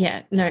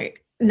 Yeah, no.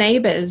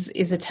 Neighbours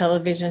is a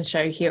television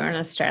show here in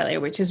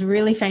Australia, which is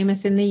really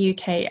famous in the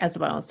UK as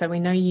well. So we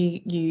know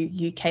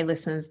you UK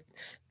listeners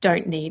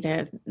don't need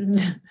a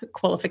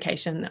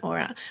qualification or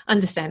a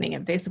understanding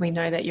of this. We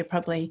know that you're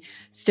probably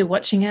still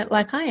watching it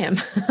like I am.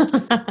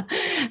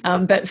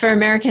 But for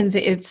Americans,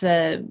 it's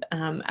a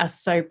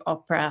soap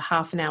opera,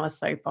 half an hour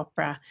soap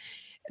opera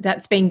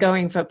that's been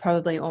going for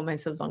probably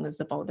almost as long as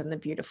The Bold and the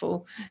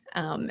Beautiful.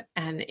 And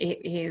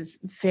it is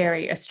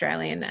very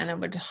Australian, and I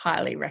would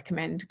highly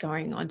recommend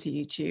going onto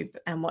YouTube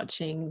and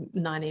watching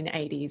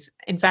 1980s.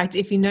 In fact,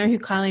 if you know who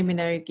Kylie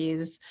Minogue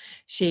is,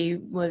 she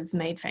was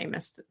made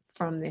famous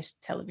from this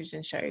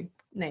television show,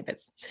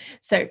 Neighbours.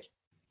 So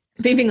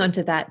moving on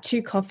to that,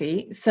 to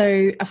coffee.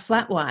 So a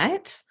flat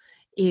white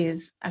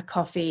is a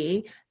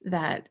coffee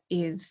that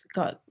is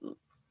got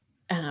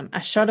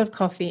a shot of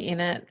coffee in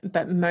it,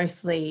 but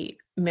mostly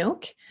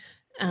milk.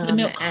 Is the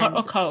milk hot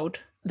or cold?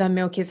 The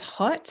milk is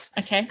hot.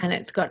 Okay. And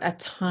it's got a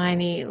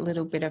tiny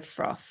little bit of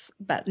froth,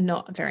 but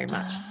not very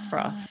much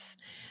froth.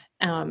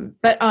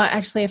 But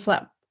actually a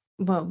flat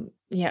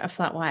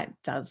white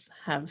does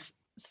have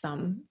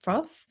some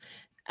froth.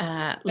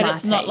 But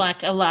it's not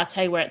like a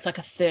latte where it's like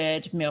a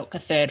third milk, a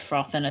third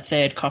froth, and a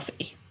third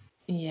coffee.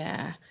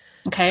 Yeah.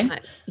 Okay.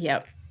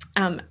 Yep.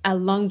 A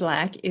long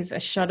black is a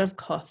shot of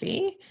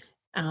coffee,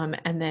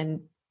 and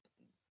then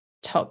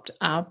topped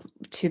up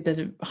to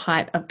the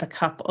height of the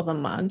cup or the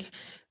mug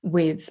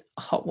with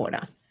hot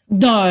water.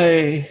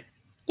 No.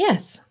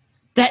 Yes.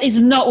 That is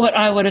not what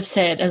I would have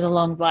said as a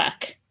long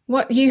black.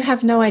 What, you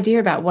have no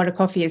idea about what a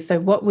coffee is, so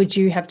what would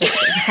you have to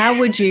how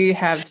would you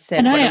have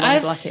said what a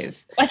long black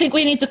is? I think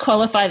we need to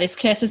qualify this.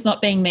 Kirsty's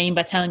not being mean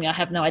by telling me I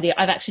have no idea.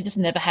 I've actually just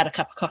never had a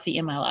cup of coffee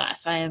in my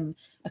life. I am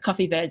a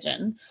coffee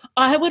virgin.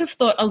 I would have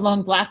thought a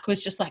long black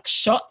was just like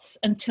shots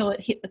until it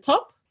hit the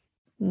top.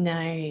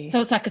 No. So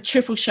it's like a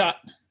triple shot.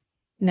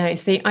 No,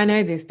 see, I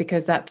know this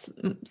because that's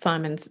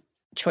Simon's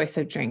choice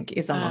of drink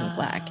is a long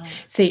black.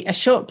 See, a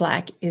short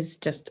black is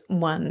just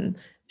one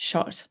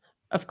shot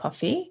of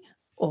coffee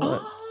or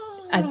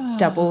a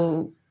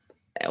double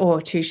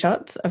or two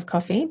shots of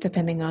coffee,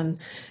 depending on,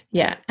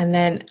 and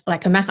then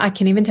like I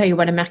can even tell you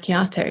what a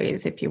macchiato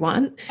is if you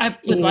want. I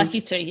would like you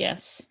to,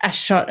 yes. A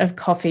shot of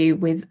coffee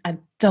with a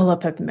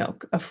dollop of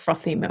milk, of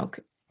frothy milk.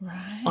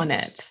 Right. On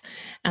it.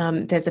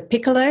 There's a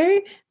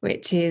piccolo,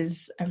 which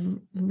is a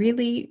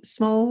really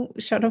small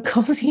shot of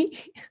coffee.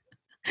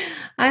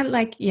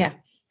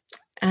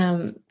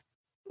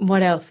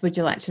 What else would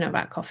you like to know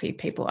about coffee,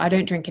 people? I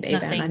don't drink it either.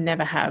 Nothing. And I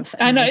never have.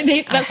 I know.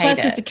 That's why I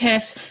said to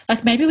Kirst,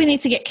 like, maybe we need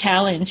to get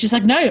Cal in. She's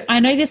like, no, I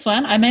know this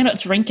one. I may not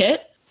drink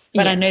it,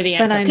 but I know the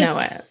answer. But I know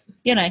it.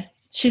 You know,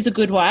 she's a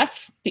good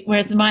wife,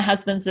 whereas my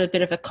husband's a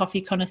bit of a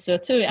coffee connoisseur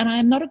too, and I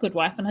am not a good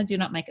wife, and I do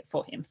not make it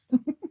for him.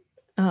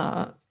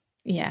 Oh,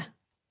 yeah.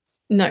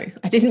 No,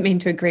 I didn't mean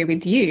to agree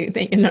with you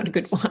that you're not a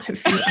good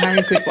wife. You are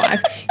a good wife.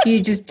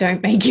 You just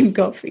don't make him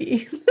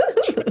coffee.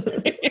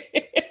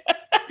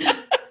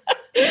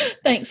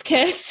 Thanks,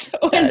 Kirst.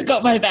 Always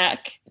got my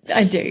back.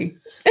 I do.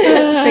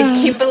 So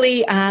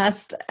Kimberly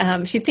asked,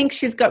 she thinks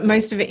she's got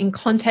most of it in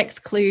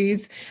context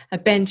clues. A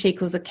bench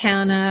equals a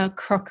counter,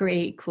 crockery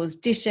equals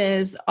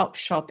dishes, op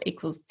shop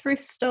equals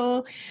thrift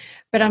store.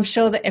 But I'm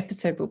sure the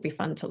episode will be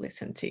fun to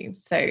listen to.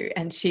 So,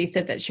 and she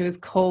said that she was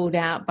called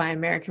out by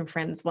American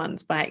friends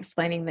once by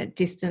explaining that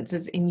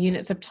distances in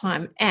units of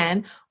time.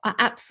 And I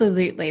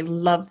absolutely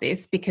love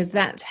this because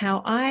that's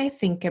how I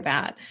think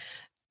about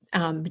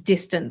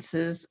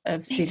distances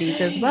of cities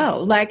as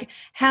well. Like,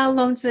 how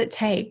long does it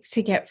take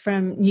to get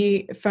from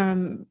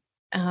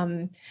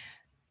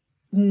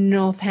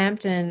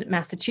Northampton,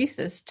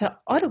 Massachusetts to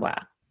Ottawa?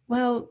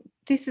 Well,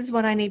 this is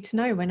what I need to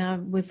know. When I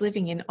was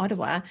living in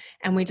Ottawa,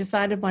 and we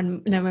decided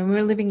when we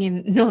were living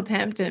in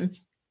Northampton,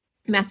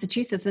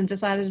 Massachusetts, and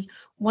decided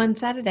one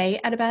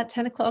Saturday at about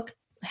 10 o'clock,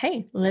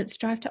 hey, let's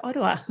drive to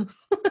Ottawa.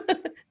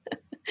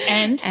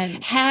 and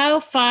how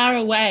far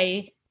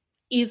away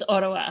is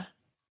Ottawa?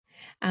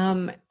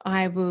 I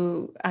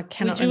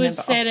cannot Would you remember have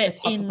said off it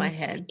the top in of my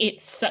head.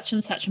 It's such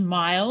and such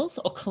miles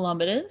or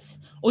kilometers,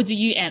 or do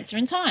you answer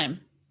in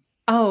time?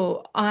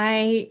 Oh,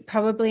 I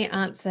probably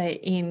answer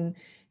in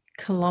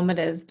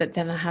kilometers, but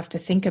then I have to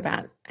think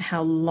about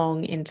how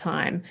long in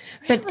time.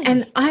 Really?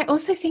 And I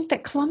also think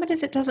that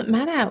kilometers, it doesn't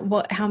matter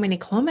how many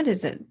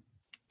kilometers it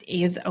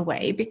is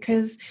away,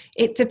 because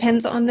it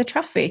depends on the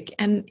traffic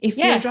and if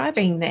you're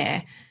driving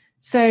there.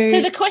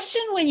 So the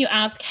question when you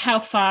ask how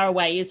far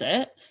away is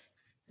it,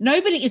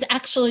 nobody is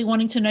actually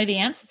wanting to know the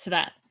answer to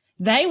that.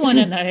 They want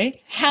to know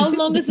how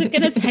long is it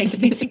going to take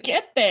me to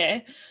get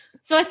there?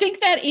 So I think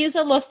that is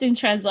a lost in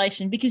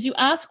translation, because you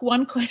ask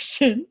one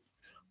question,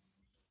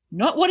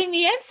 not wanting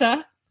the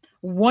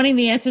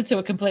answer to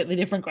a completely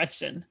different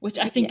question, which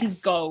I think is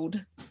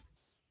gold.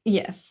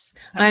 Yes.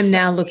 I'm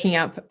now looking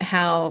up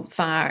how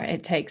far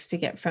it takes to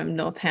get from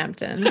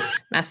Northampton,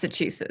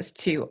 Massachusetts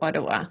to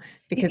Ottawa,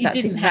 because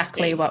that's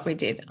exactly what we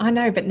did. I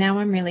know, but now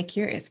I'm really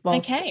curious.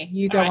 Okay.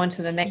 You go on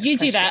to the next question. You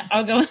do that.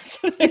 I'll go on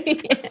to the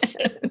next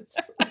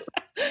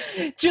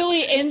question.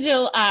 Julie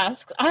Angel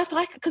asks, I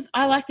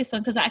like this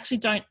one because I actually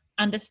don't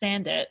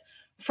understand it.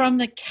 from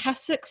the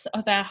cassocks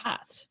of our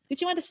heart.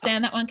 Did you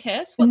understand that one,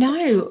 Kirst? What's No.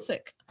 a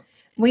cassock?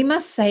 We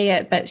must say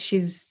it, but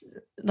she's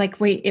like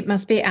it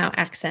must be our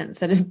accents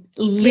that have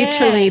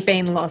literally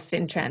been lost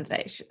in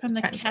translation. From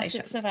the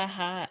cassocks of our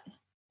heart.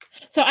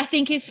 So I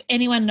think if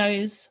anyone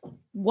knows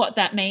what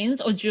that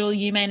means, or Julie,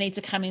 you may need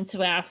to come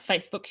into our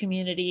Facebook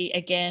community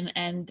again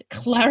and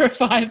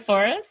clarify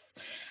for us.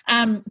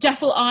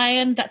 Jaffle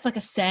iron, that's like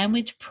a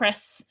sandwich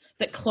press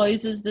that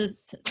closes the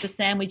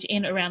sandwich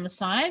in around the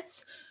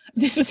sides.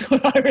 This is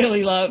what I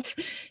really love.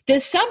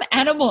 There's some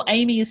animal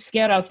Amy is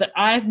scared of that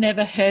I've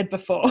never heard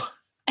before.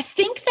 I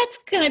think that's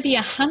going to be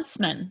a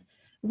huntsman,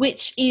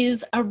 which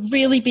is a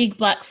really big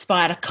black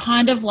spider,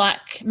 kind of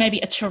like maybe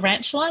a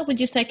tarantula. Would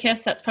you say,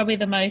 Kirst, that's probably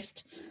the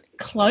most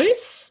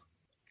close?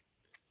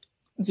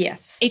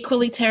 Yes.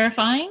 Equally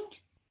terrifying?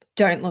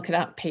 Don't look it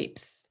up,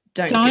 peeps.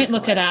 Don't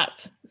look it up.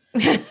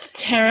 It's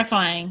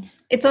terrifying.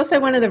 It's also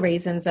one of the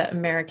reasons that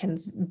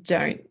Americans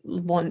don't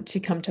want to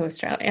come to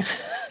Australia.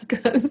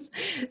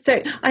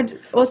 I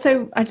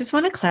just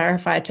want to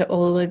clarify to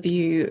all of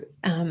you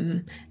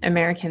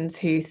Americans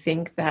who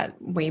think that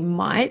we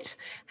might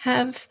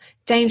have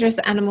dangerous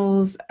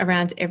animals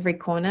around every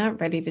corner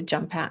ready to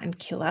jump out and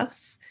kill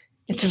us.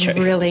 It's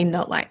really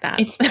not like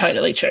that. It's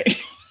totally true.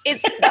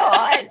 It's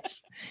not.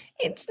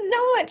 It's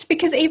not,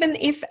 because even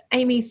if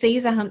Amy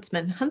sees a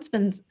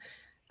huntsman's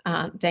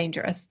aren't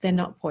dangerous. They're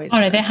not poisonous. Oh,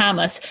 no, they're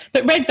harmless.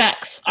 But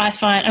redbacks, I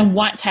find, and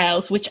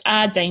whitetails, which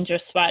are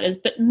dangerous spiders,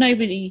 but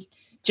nobody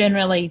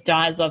generally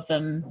dies of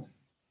them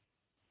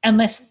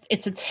unless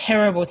it's a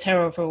terrible,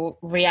 terrible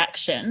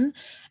reaction.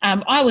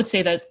 I would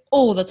see those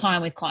all the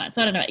time with clients.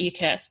 I don't know about you,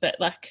 Kirst, but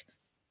like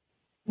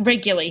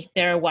regularly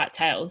there are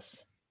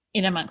whitetails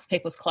in amongst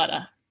people's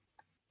clutter.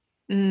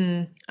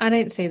 I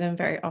don't see them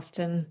very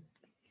often.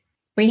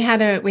 We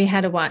had a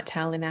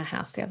whitetail in our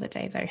house the other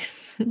day, though.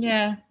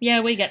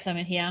 Yeah, we get them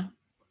in here,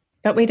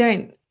 but we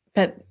don't.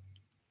 But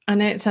I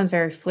know it sounds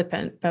very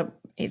flippant, but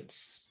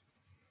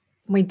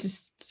we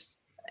just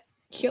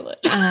kill it.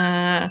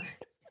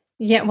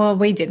 Yeah, well,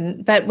 we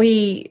didn't, but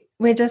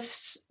we're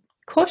just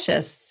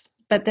cautious.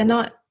 But they're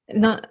not.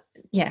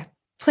 Yeah,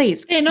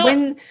 please. They're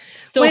not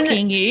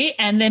stalking you,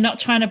 and they're not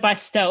trying to by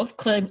stealth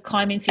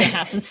climb into your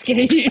house and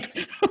scare you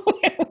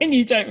when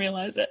you don't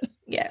realise it.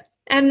 Yeah.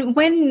 And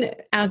when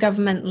our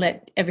government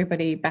let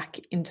everybody back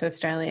into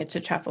Australia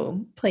to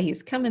travel,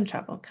 please come and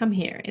travel. Come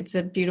here. It's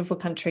a beautiful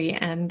country,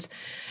 and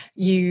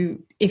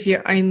if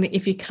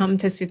you come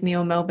to Sydney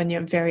or Melbourne,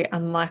 you're very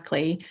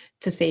unlikely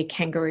to see a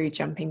kangaroo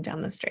jumping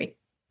down the street.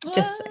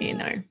 Just so you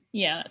know.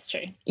 Yeah, that's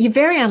true. You're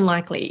very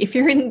unlikely. If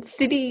you're in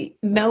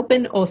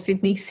Melbourne or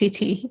Sydney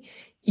City,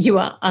 you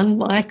are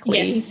unlikely.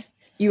 Yes.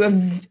 You are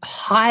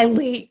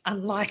highly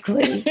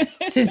unlikely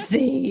to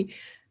see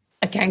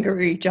a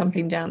kangaroo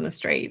jumping down the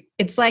street.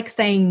 It's like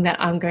saying that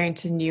I'm going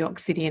to New York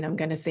City and I'm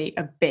going to see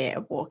a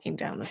bear walking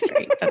down the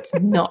street. That's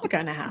not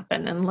going to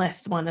happen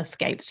unless one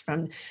escapes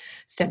from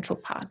Central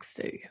Park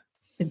Zoo.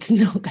 It's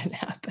not going to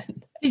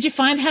happen. Did you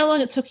find how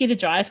long it took you to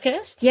drive,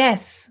 Kirst?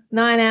 Yes,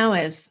 9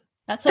 hours.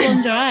 That's a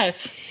long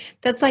drive.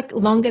 That's like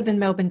longer than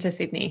Melbourne to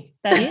Sydney.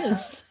 That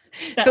is.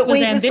 That but was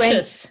we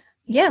ambitious. Just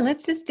went,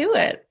 let's just do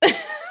it.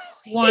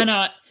 Why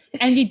not?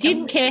 And you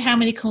didn't care how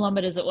many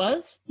kilometres it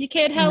was. You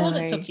cared how long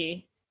it took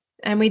you.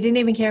 And we didn't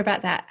even care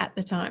about that at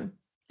the time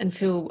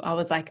until I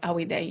was like, are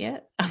we there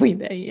yet? Are we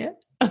there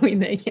yet? Are we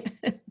there yet?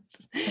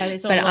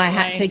 But I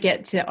had to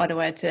get to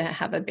Ottawa to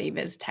have a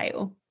beaver's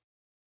tail.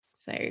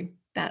 So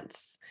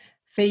that's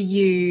for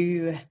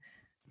you,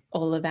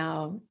 all of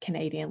our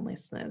Canadian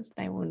listeners.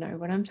 They will know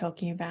what I'm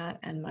talking about,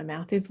 and my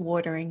mouth is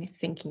watering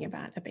thinking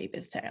about a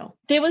beaver's tail.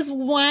 There was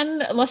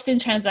one lost in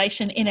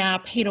translation in our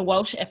Peter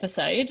Walsh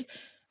episode.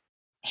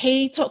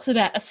 He talks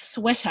about a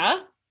sweater,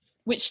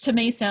 which to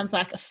me sounds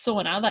like a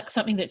sauna, like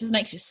something that just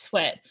makes you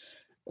sweat.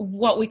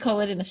 What we call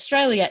it in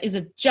Australia is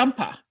a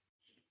jumper,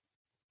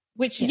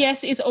 which,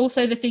 yes, is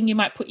also the thing you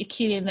might put your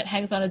kid in that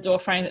hangs on a door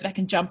frame that they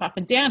can jump up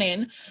and down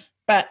in,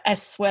 but a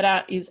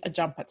sweater is a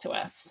jumper to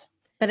us.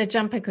 But a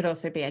jumper could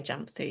also be a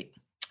jumpsuit.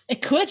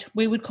 It could.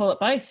 We would call it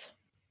both.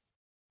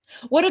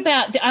 What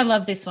about, I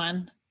love this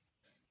one.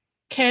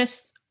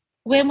 Kirst,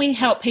 when we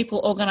help people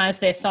organise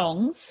their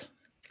thongs,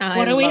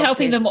 what are we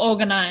helping them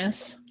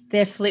organise?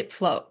 Their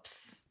flip-flops.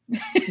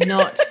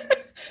 Not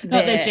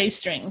their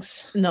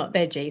G-strings. Not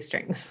their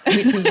G-strings,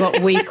 which is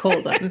what we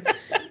call them.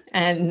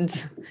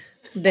 And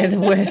they're the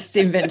worst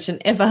invention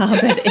ever.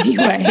 But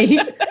anyway,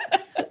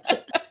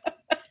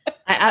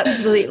 I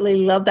absolutely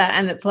love that.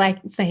 And it's like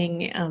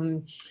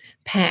saying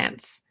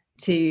pants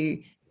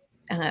to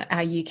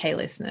our UK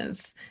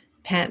listeners.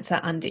 Pants are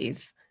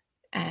undies.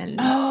 And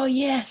oh,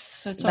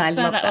 yes. I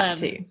love that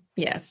too.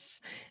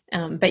 Yes.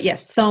 But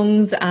yes,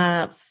 thongs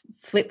are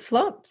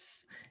flip-flops.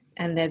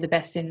 And they're the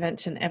best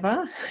invention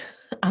ever,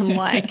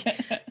 unlike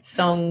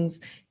thongs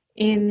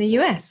in the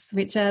US,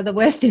 which are the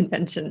worst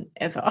invention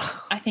ever.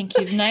 I think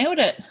you've nailed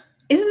it.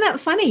 Isn't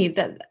that funny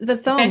that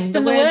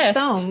the word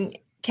thong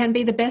can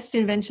be the best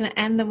invention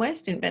and the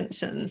worst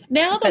invention?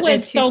 Now the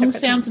word thong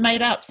sounds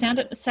made up.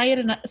 Say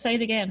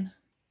it again.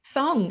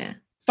 Thong.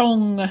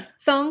 Thong.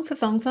 Thong for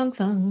thong, thong,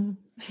 thong.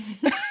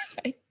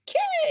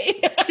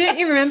 Okay. Don't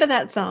you remember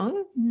that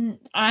song?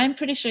 I'm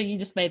pretty sure you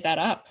just made that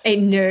up.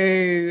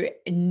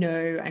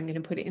 No, I'm going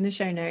to put it in the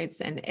show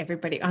notes and I'm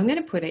going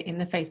to put it in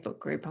the Facebook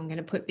group. I'm going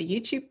to put the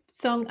YouTube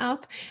song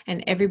up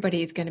and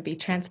everybody is going to be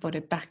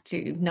transported back to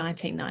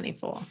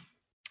 1994.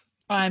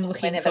 I'm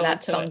looking whenever forward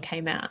that to song it.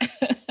 came out.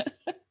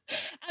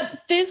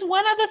 There's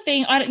one other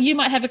thing. You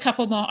might have a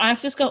couple more.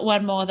 I've just got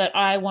one more that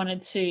I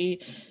wanted to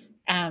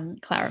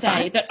Clarify.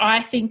 say that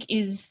I think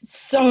is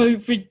so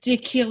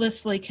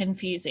ridiculously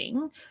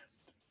confusing.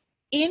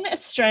 In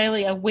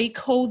Australia, we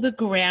call the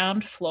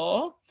ground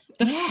floor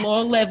the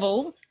floor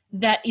level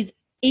that is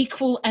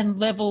equal and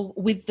level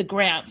with the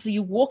ground. So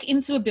you walk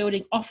into a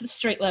building off the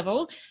street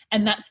level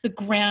and that's the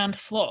ground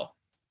floor.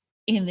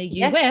 In the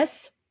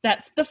US,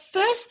 that's the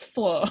first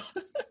floor.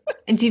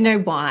 And do you know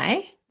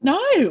why?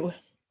 No.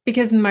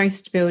 Because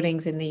most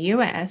buildings in the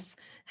US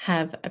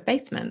have a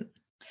basement.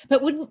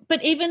 But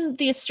even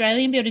the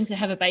Australian buildings that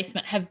have a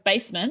basement have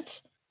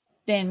basement,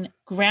 then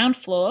ground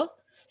floor.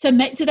 So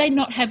do they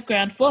not have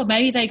ground floor?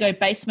 Maybe they go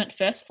basement,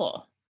 first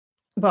floor.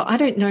 Well, I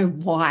don't know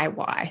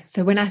why.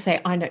 So when I say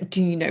I know,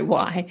 do you know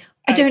why?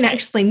 I don't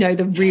actually know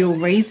the real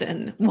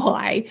reason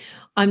why.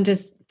 I'm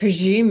just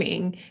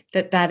presuming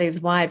that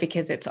is why,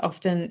 because it's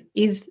often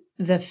is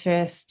the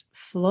first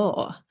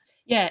floor.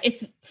 Yeah,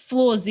 it's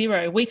floor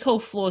zero. We call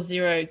floor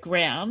zero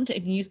ground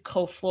and you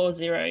call floor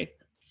zero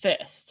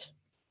first.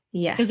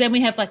 Yeah. Because then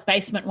we have like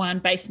basement 1,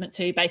 basement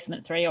 2,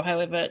 basement 3, or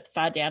however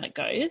far down it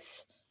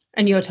goes.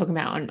 And you're talking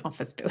about an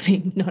office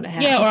building, not a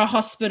house. Yeah, or a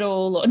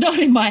hospital, or not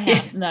in my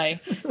house, no.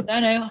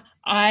 No,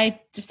 I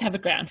just have a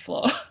ground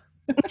floor.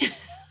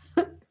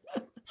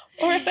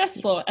 Or a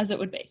first floor, as it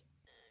would be.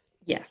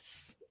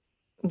 Yes.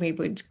 We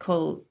would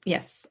call,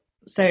 yes.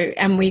 So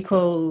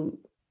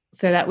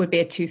that would be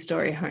a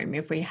 2-story home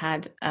if we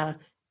had a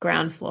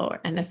ground floor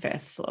and a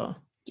first floor.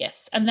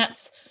 Yes, and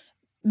that's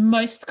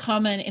most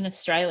common in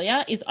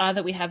Australia is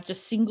either we have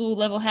just single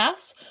level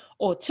house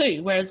or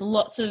 2, whereas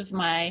lots of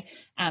my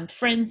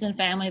friends and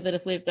family that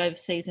have lived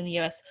overseas in the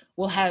US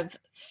will have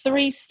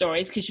 3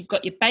 stories because you've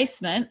got your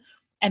basement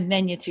and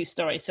then your 2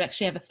 stories. So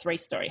actually have a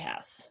 3-story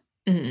house.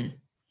 Mm.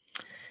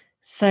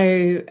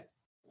 So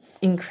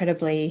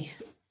incredibly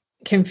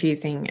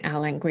confusing, our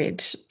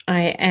language.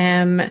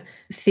 I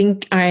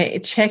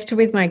checked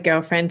with my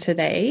girlfriend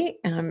today,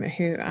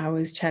 who I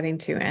was chatting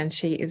to, and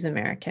she is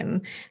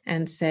American,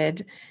 and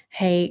said,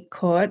 hey,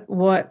 Court,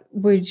 what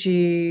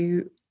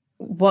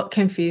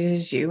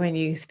confuses you when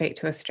you speak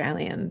to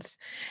Australians?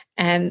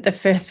 And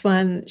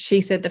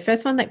she said the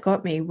first one that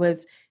got me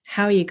was,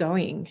 how are you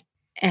going?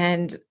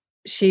 And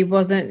she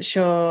wasn't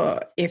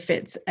sure if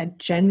it's a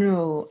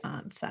general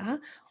answer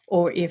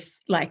or if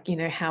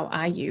how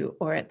are you?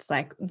 Or it's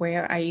like,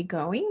 where are you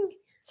going?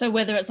 So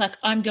whether it's like,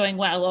 I'm going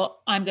well or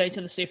I'm going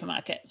to the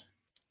supermarket.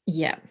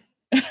 Yeah.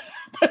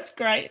 That's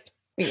great.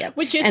 Yeah.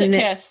 Which is a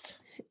test.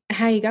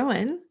 How are you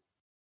going?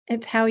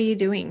 It's how are you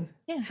doing?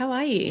 Yeah. How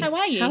are you? How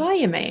are you? How are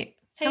you, mate?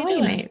 How are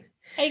you, mate?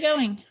 How you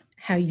going?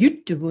 How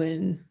you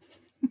doing?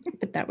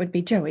 But that would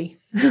be Joey.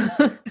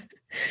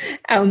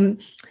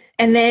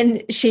 And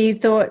then she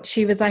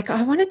was like,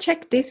 I want to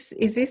check this.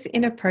 Is this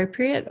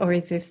inappropriate or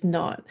is this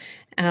not?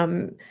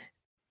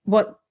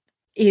 What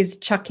is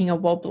chucking a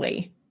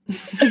wobbly?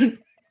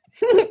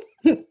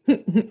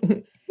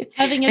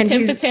 Having a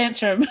temper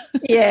tantrum.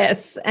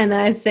 Yes. And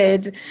I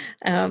said,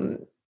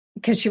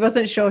 because she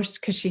wasn't sure,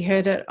 because she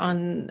heard it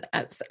on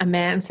a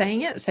man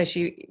saying it, so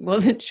she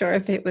wasn't sure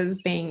if it was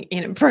being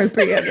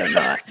inappropriate or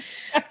not.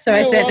 So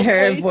I sent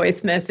her a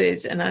voice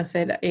message and I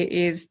said, it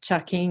is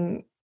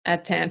chucking a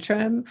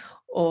tantrum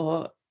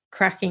or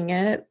cracking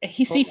it. A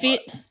hissy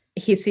fit.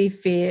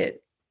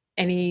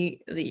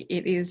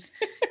 It is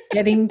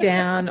getting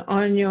down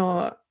on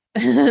your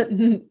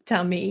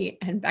tummy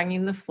and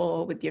banging the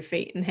floor with your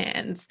feet and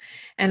hands.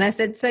 And I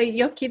said, so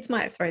your kids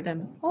might throw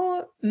them,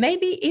 or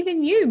maybe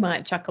even you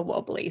might chuck a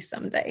wobbly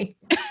someday.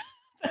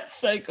 That's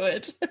so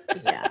good.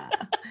 Yeah.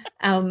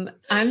 I'm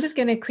just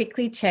going to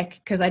quickly check,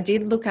 because I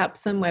did look up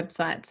some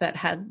websites that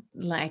had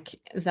like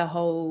a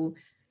whole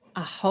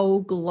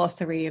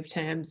glossary of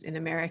terms in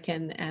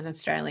American and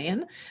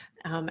Australian.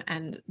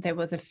 And there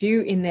was a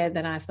few in there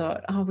that I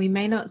thought, we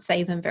may not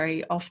say them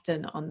very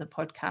often on the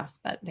podcast,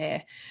 but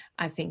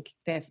I think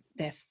they're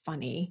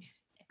funny.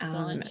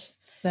 Excellent.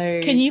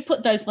 So can you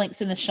put those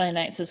links in the show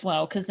notes as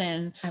well? Because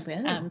then I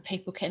will.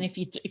 People can, if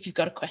you've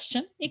got a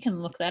question, you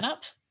can look that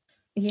up.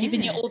 Yeah.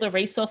 Giving you all the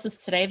resources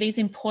today, these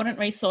important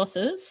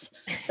resources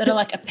that are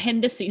like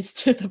appendices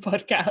to the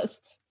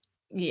podcast.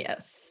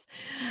 Yes.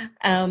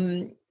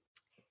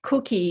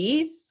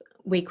 Cookies,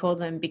 we call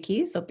them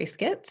bickies or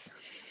biscuits.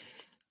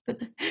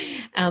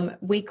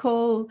 You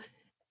call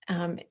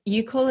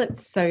it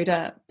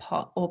soda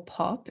pop or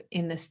pop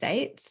in the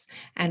States,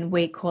 and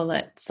we call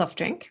it soft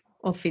drink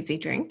or fizzy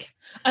drink.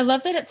 I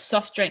love that it's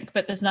soft drink,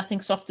 but there's nothing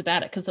soft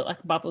about it because it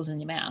like bubbles in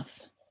your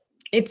mouth.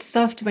 It's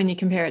soft when you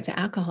compare it to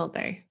alcohol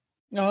though.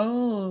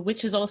 Oh,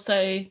 which is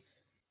also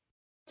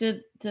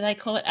Do they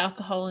call it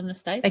alcohol in the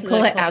States? They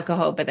call it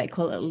alcohol, but they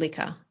call it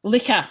liquor.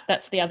 Liquor.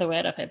 That's the other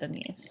word I've heard them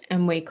use.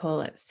 And we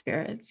call it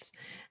spirits.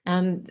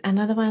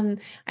 Another one,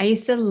 I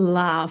used to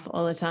laugh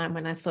all the time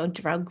when I saw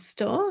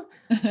drugstore,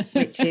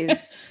 which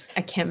is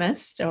a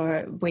chemist,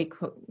 or we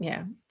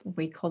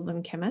call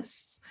them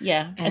chemists.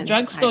 Yeah, And a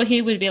drugstore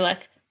here would be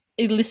like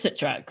illicit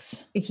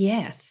drugs.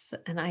 Yes,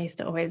 and I used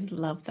to always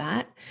love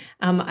that.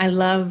 I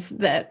love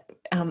that.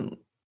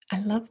 I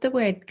love the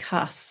word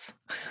cuss.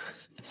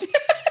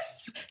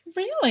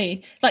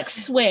 Really? Like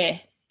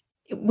swear?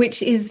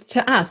 Which is,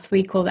 to us,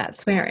 we call that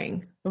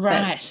swearing.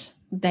 Right.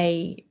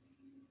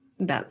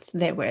 That's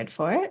their word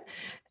for it.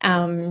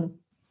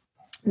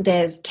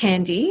 There's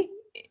candy,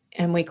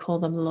 and we call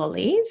them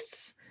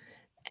lollies.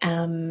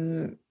 Hoodie,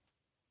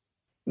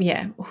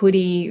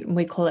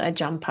 we call it a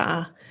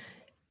jumper.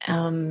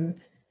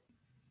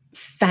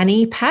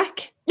 Fanny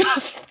pack.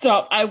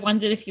 Stop. I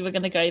wondered if you were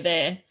going to go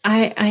there.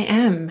 I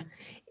am.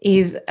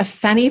 Is a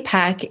fanny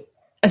pack.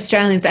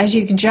 Australians, as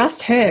you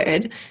just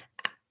heard,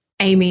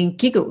 Amy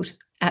giggled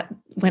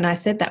when I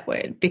said that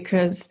word,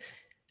 because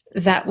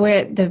that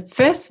word, the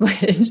first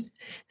word,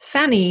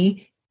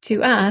 fanny,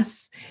 to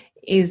us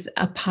is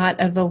a part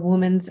of a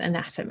woman's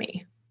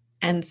anatomy.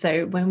 And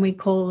so when we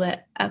call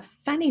it a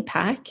fanny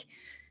pack,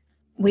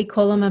 we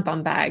call them a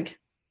bum bag.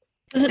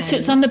 Because it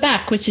sits on the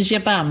back, which is your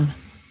bum.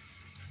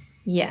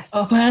 Yes.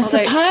 Oh, but I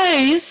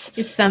suppose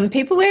some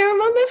people wear them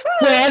on the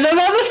front. Wear them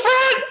on the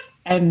front.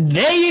 And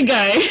there you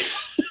go.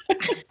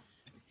 Which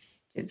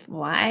is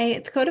why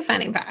it's called a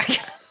fanny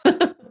pack.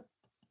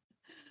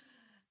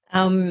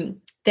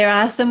 There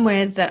are some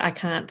words that I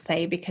can't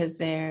say because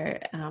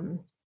they're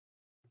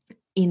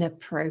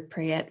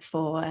inappropriate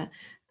for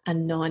a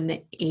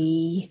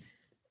non-E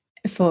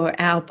for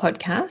our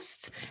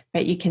podcast,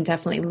 but you can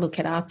definitely look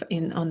it up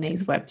on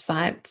these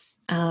websites.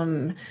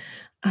 I'm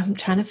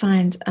trying to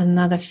find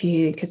another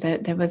few because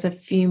there was a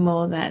few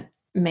more that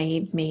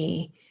made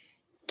me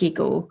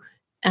giggle.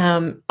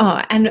 And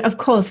of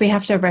course we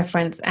have to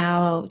reference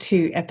our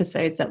 2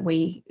 episodes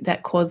that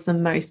caused the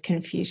most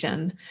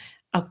confusion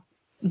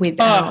with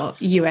our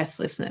US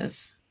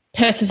listeners.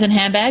 Purses and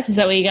handbags, is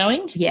that where you're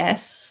going?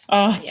 Yes.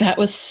 Oh, yes. That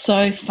was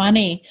so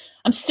funny.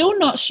 I'm still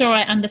not sure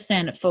I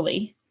understand it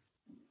fully.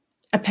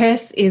 A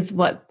purse is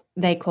what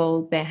they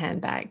call their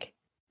handbag.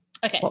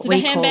 Okay, so the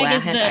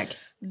handbag is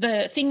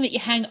the thing that you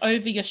hang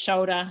over your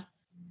shoulder.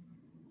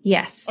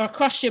 Yes. Or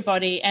across your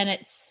body, and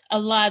it's a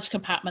large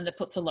compartment that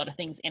puts a lot of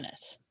things in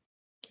it.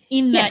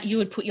 In that you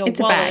would put your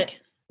wallet,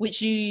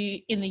 which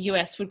you in the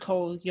US would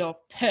call your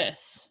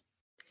purse.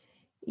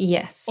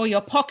 Yes. Or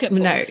your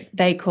pocketbook. No,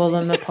 they call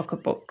them a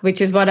pocketbook, which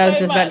is what I was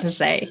just about to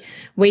say.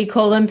 We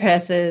call them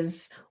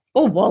purses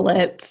or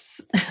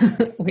wallets,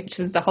 which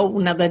was a whole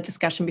nother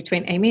discussion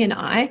between Amy and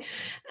I.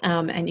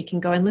 And you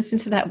can go and listen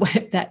to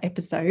that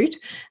episode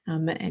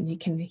and you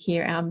can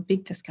hear our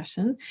big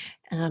discussion.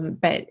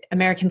 But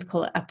Americans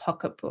call it a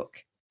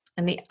pocketbook.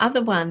 And the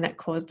other one that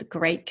caused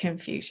great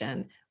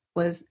confusion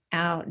was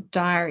our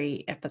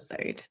diary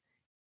episode,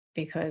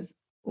 because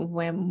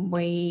when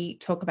we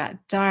talk about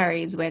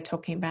diaries, we're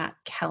talking about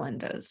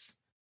calendars.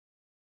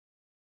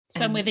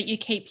 Somewhere that you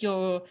keep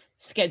your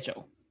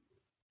schedule.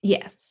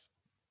 Yes.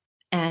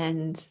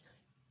 And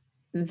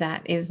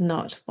that is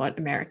not what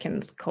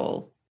Americans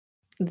call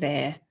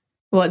their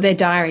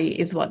diary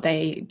is what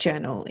they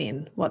journal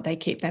in, what they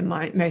keep their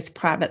most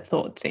private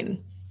thoughts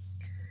in.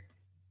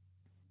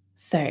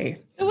 So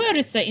the word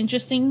is so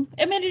interesting.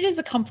 I mean, it is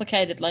a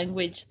complicated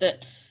language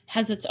that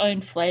has its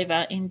own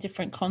flavour in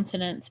different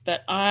continents,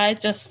 but I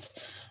just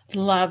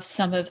love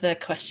some of the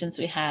questions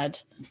we had.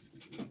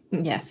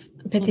 Yes,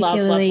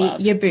 particularly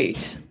love. Your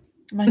boot.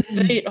 My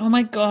boot. Oh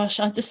my gosh.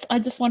 I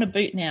just want a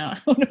boot now. I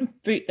want a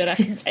boot that I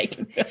can take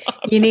and fill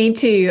up. You need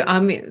to,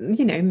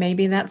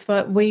 maybe that's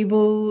what we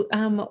will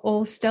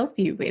all stealth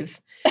you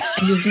with.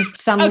 And you'll just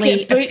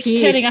suddenly boots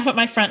turning up at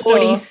my front door.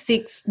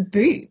 46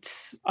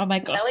 boots. Oh my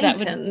gosh, that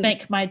would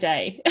make my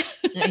day.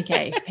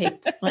 Okay,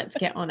 peeps, let's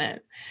get on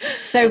it.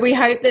 So we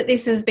hope that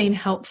this has been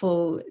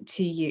helpful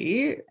to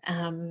you.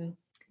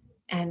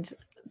 And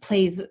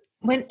please,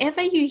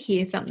 whenever you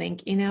hear something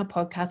in our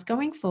podcast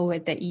going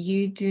forward that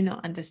you do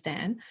not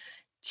understand,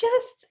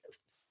 just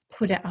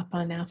put it up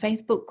on our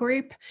Facebook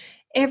group.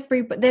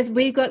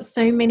 We've got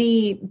so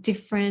many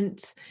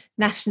different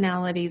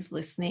nationalities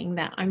listening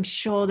that I'm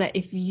sure that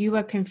if you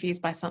are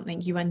confused by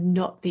something, you are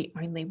not the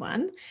only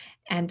one,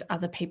 and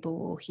other people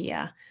will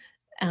hear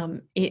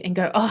it and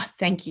go, oh,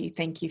 thank you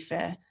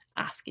for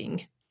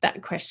asking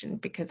that question,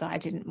 because I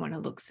didn't want to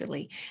look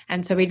silly.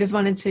 And so we just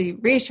wanted to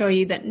reassure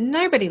you that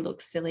nobody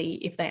looks silly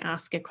if they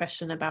ask a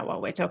question about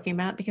what we're talking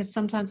about, because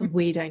sometimes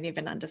we don't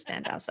even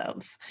understand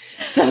ourselves.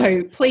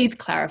 So please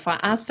clarify,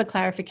 ask for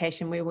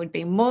clarification. We would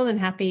be more than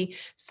happy.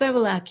 So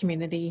will our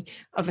community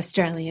of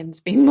Australians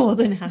be more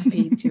than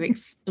happy to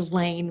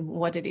explain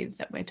what it is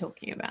that we're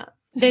talking about.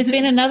 There's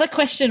been another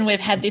question we've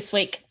had this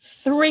week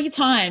 3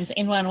 times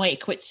in 1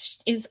 week, which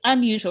is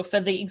unusual for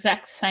the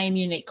exact same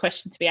unique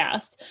question to be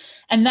asked.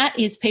 And that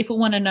is, people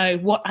want to know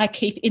what I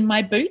keep in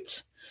my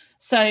boot.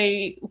 So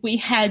we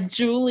had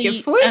Julie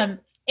Your foot?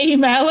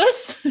 email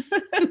us.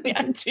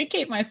 I do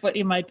keep my foot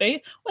in my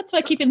boot. What do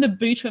I keep in the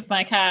boot of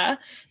my car?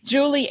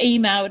 Julie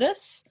emailed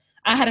us.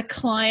 I had a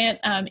client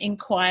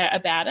inquire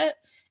about it.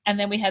 And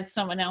then we had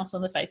someone else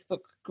on the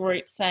Facebook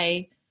group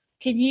say,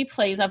 can you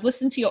please, I've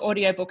listened to your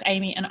audiobook,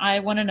 Amy, and I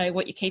want to know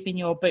what you keep in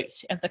your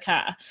boot of the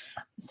car.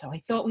 So I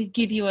thought we'd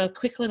give you a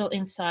quick little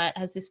insight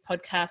as this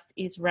podcast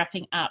is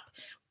wrapping up.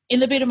 In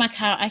the boot of my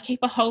car, I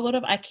keep a whole lot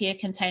of IKEA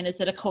containers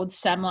that are called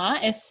Samla,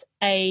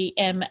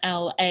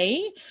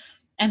 S-A-M-L-A,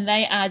 and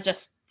they are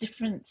just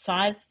different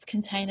sized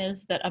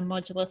containers that are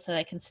modular so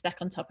they can stack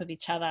on top of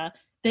each other,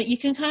 that you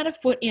can kind of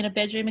put in a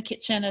bedroom, a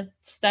kitchen, a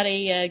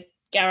study, a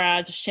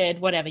garage, a shed,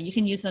 whatever. You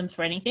can use them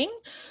for anything.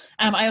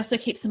 I also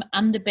keep some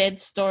underbed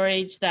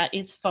storage that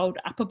is fold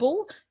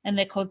upable, and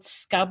they're called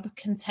Scub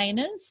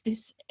containers.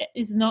 This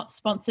is not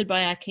sponsored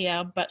by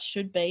IKEA, but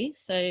should be.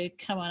 So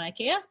come on,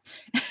 IKEA.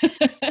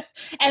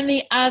 And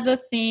the other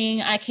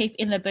thing I keep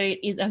in the boot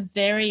is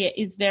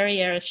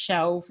Verriera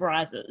shelf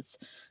risers.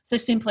 So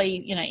simply,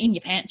 in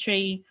your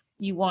pantry,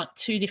 you want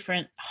 2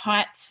 different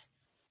heights,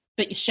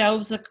 but your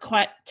shelves are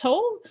quite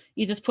tall.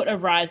 You just put a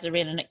riser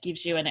in and it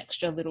gives you an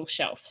extra little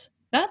shelf.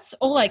 That's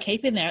all I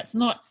keep in there. It's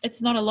not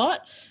a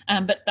lot,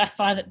 but I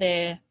find that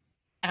they're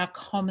our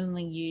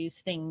commonly used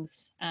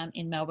things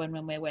in Melbourne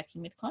when we're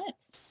working with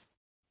clients.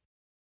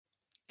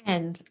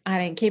 And I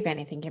don't keep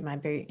anything in my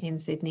boot in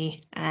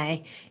Sydney.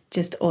 I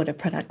just order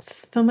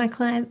products for my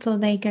clients, or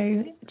they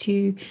go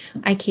to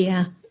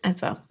IKEA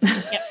as well.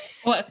 Yep.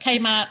 Or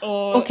Kmart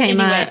or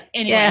Kmart. Anywhere.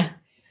 Yeah.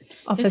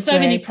 There's so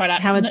many Works,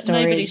 products. Howard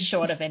Storage. Nobody's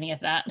short of any of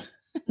that.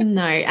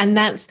 No, and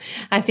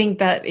I think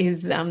that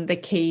is the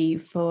key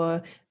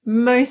for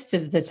most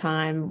of the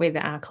time with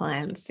our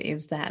clients,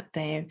 is that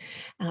they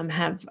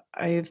have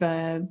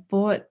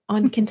overbought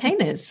on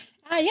containers.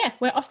 Yeah,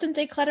 we're often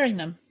decluttering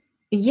them.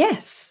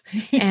 Yes.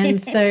 And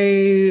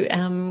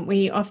so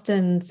we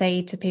often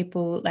say to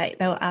people, like,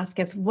 they'll ask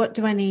us, what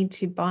do I need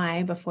to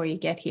buy before you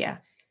get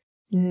here?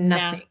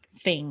 Nothing.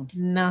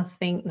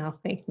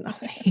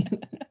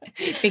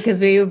 Because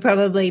we will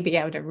probably be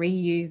able to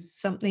reuse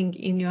something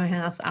in your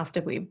house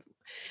after we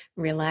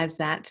realize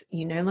that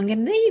you no longer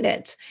need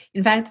it.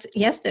 In fact,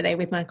 yesterday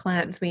with my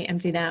clients, we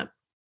emptied out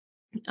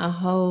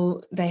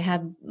they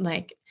had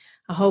like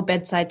a whole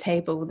bedside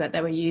table that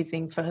they were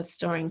using for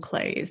storing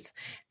clothes.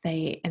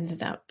 They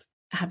ended up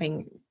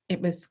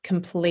it was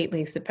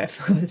completely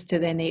superfluous to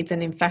their needs.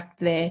 And in fact,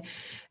 their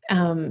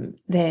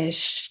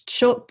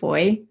short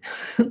boy,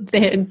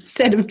 their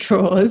set of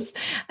drawers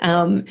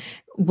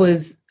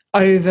was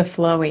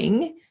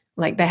overflowing.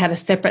 Like they had a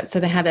separate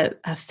set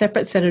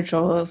of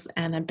drawers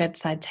and a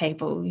bedside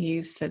table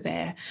used for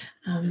their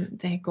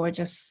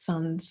gorgeous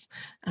son's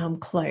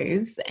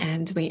clothes.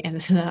 And we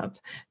ended up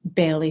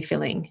barely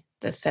filling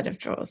the set of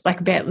drawers,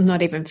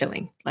 not even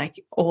filling, like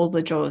all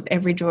the drawers,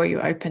 every drawer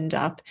you opened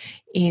up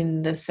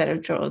in the set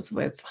of drawers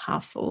was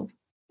half full.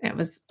 It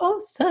was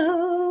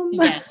awesome.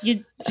 Yeah,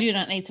 you do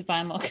not need to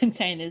buy more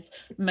containers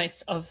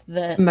most of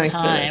the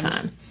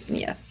time.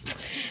 Yes.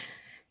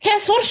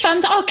 Kirst, what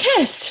fun.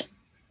 Kirst,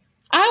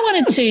 I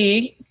wanted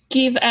to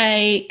give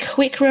a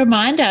quick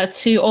reminder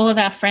to all of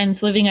our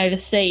friends living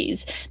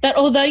overseas that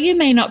although you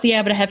may not be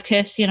able to have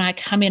Kirsty and I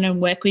come in and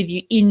work with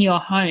you in your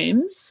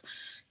homes,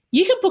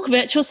 you can book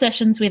virtual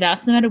sessions with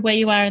us no matter where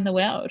you are in the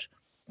world.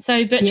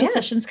 So virtual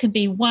sessions can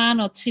be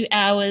 1 or 2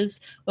 hours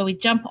where we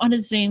jump on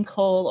a Zoom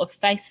call or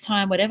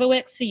FaceTime, whatever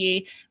works for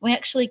you. We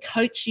actually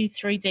coach you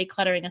through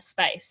decluttering a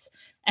space.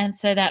 And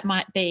so that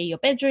might be your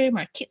bedroom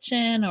or a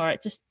kitchen or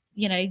just,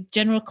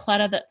 general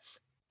clutter that's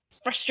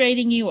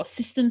frustrating you or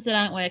systems that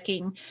aren't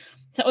working.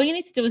 So all you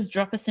need to do is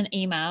drop us an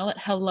email at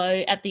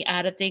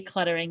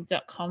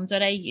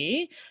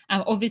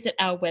hello@theartofdecluttering.com.au or visit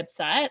our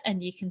website,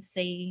 and you can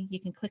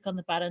click on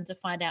the button to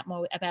find out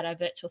more about our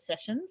virtual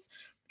sessions,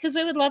 because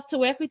we would love to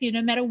work with you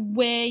no matter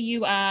where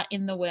you are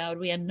in the world.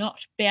 We are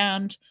not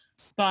bound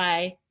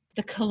by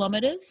the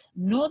kilometers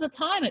nor the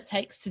time it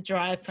takes to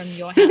drive from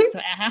your house to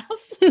our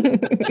house.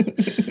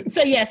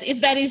 So yes, if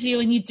that is you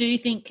and you do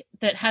think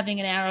that having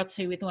an hour or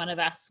two with one of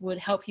us would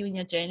help you in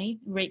your journey,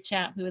 reach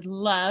out. We would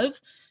love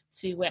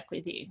to work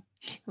with you.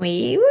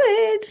 We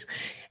would.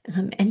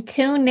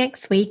 Until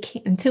next week,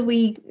 until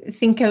we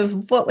think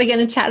of what we're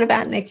going to chat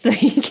about next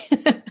week,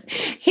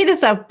 hit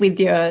us up with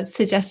your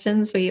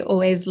suggestions. We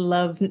always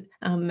love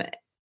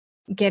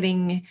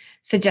getting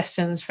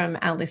suggestions from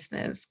our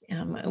listeners.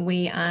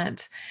 We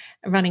aren't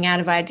running out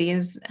of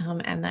ideas,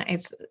 and that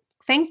is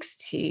thanks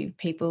to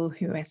people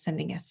who are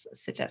sending us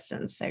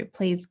suggestions. So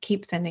please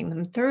keep sending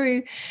them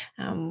through.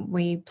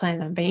 We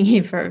plan on being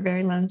here for a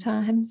very long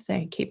time,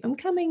 so keep them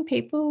coming,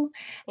 people.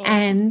 Awesome.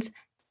 And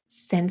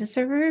send us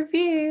a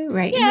review.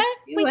 We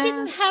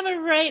didn't have a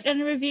rate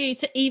and review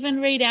to even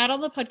read out on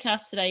the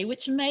podcast today,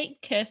 which made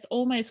Kirst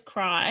almost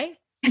cry.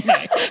 No.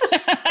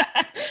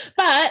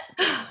 But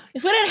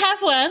if we don't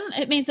have one,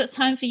 it means it's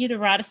time for you to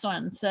write us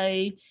one.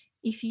 So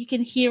if you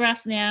can hear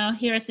us now,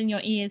 hear us in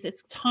your ears,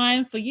 it's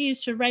time for you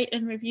to rate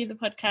and review the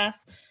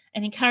podcast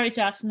and encourage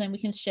us, and then we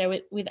can share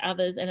it with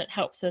others, and it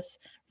helps us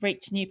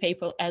reach new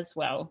people as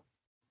well.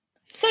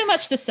 So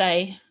much to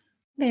say.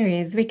 There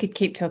is. We could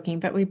keep talking,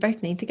 but we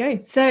both need to go.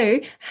 So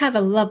have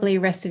a lovely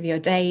rest of your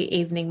day,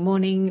 evening,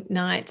 morning,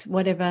 night,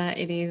 whatever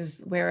it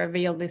is, wherever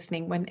you're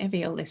listening, whenever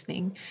you're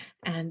listening.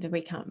 And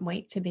we can't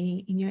wait to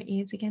be in your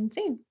ears again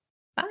soon.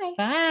 Bye.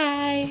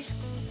 Bye.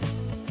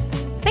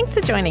 Thanks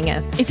for joining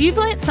us. If you've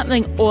learnt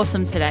something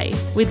awesome today,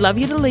 we'd love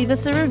you to leave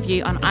us a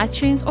review on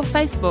iTunes or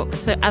Facebook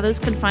so others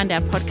can find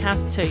our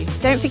podcast too.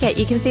 Don't forget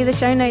you can see the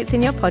show notes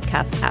in your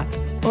podcast app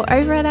or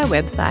over at our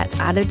website,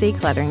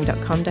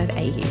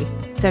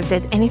 artofdecluttering.com.au. So if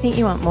there's anything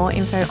you want more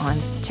info on,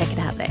 check it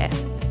out there.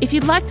 If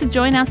you'd like to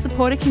join our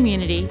supporter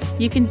community,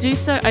 you can do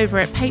so over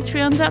at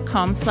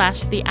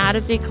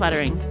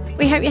patreon.com/theartofdecluttering.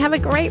 We hope you have a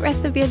great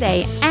rest of your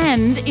day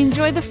and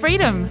enjoy the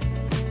freedom.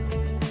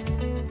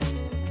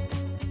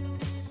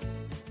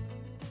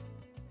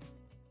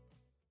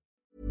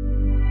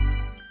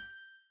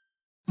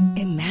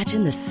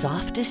 Imagine the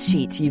softest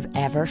sheets you've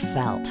ever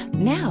felt.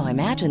 Now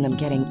imagine them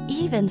getting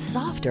even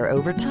softer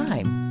over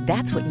time.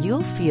 That's what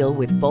you'll feel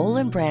with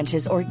Boll &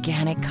 Branch's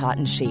organic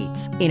cotton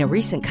sheets. In a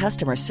recent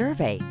customer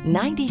survey,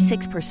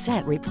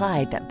 96%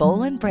 replied that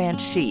Boll & Branch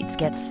sheets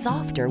get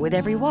softer with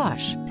every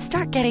wash.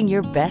 Start getting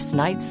your best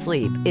night's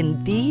sleep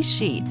in these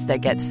sheets that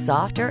get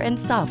softer and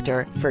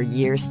softer for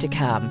years to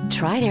come.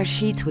 Try their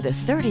sheets with a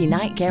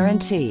 30-night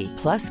guarantee.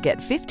 Plus, get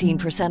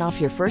 15%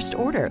 off your first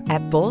order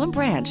at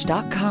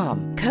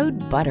bollandbranch.com.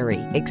 Code BUTTERY.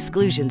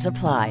 Exclusions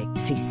apply.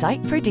 See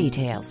site for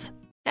details.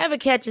 Ever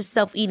catch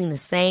yourself eating the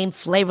same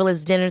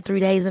flavorless dinner 3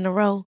 days in a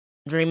row?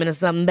 Dreaming of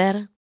something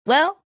better?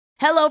 Well,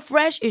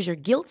 HelloFresh is your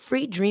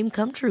guilt-free dream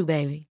come true,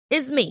 baby.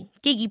 It's me,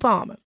 Keke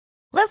Palmer.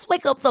 Let's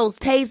wake up those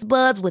taste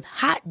buds with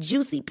hot,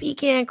 juicy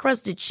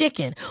pecan-crusted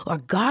chicken or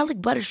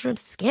garlic butter shrimp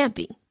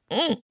scampi.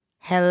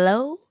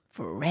 Hello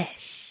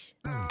Fresh.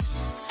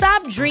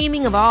 Stop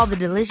dreaming of all the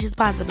delicious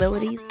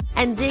possibilities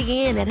and dig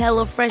in at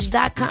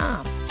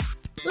HelloFresh.com.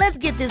 Let's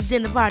get this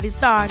dinner party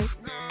started.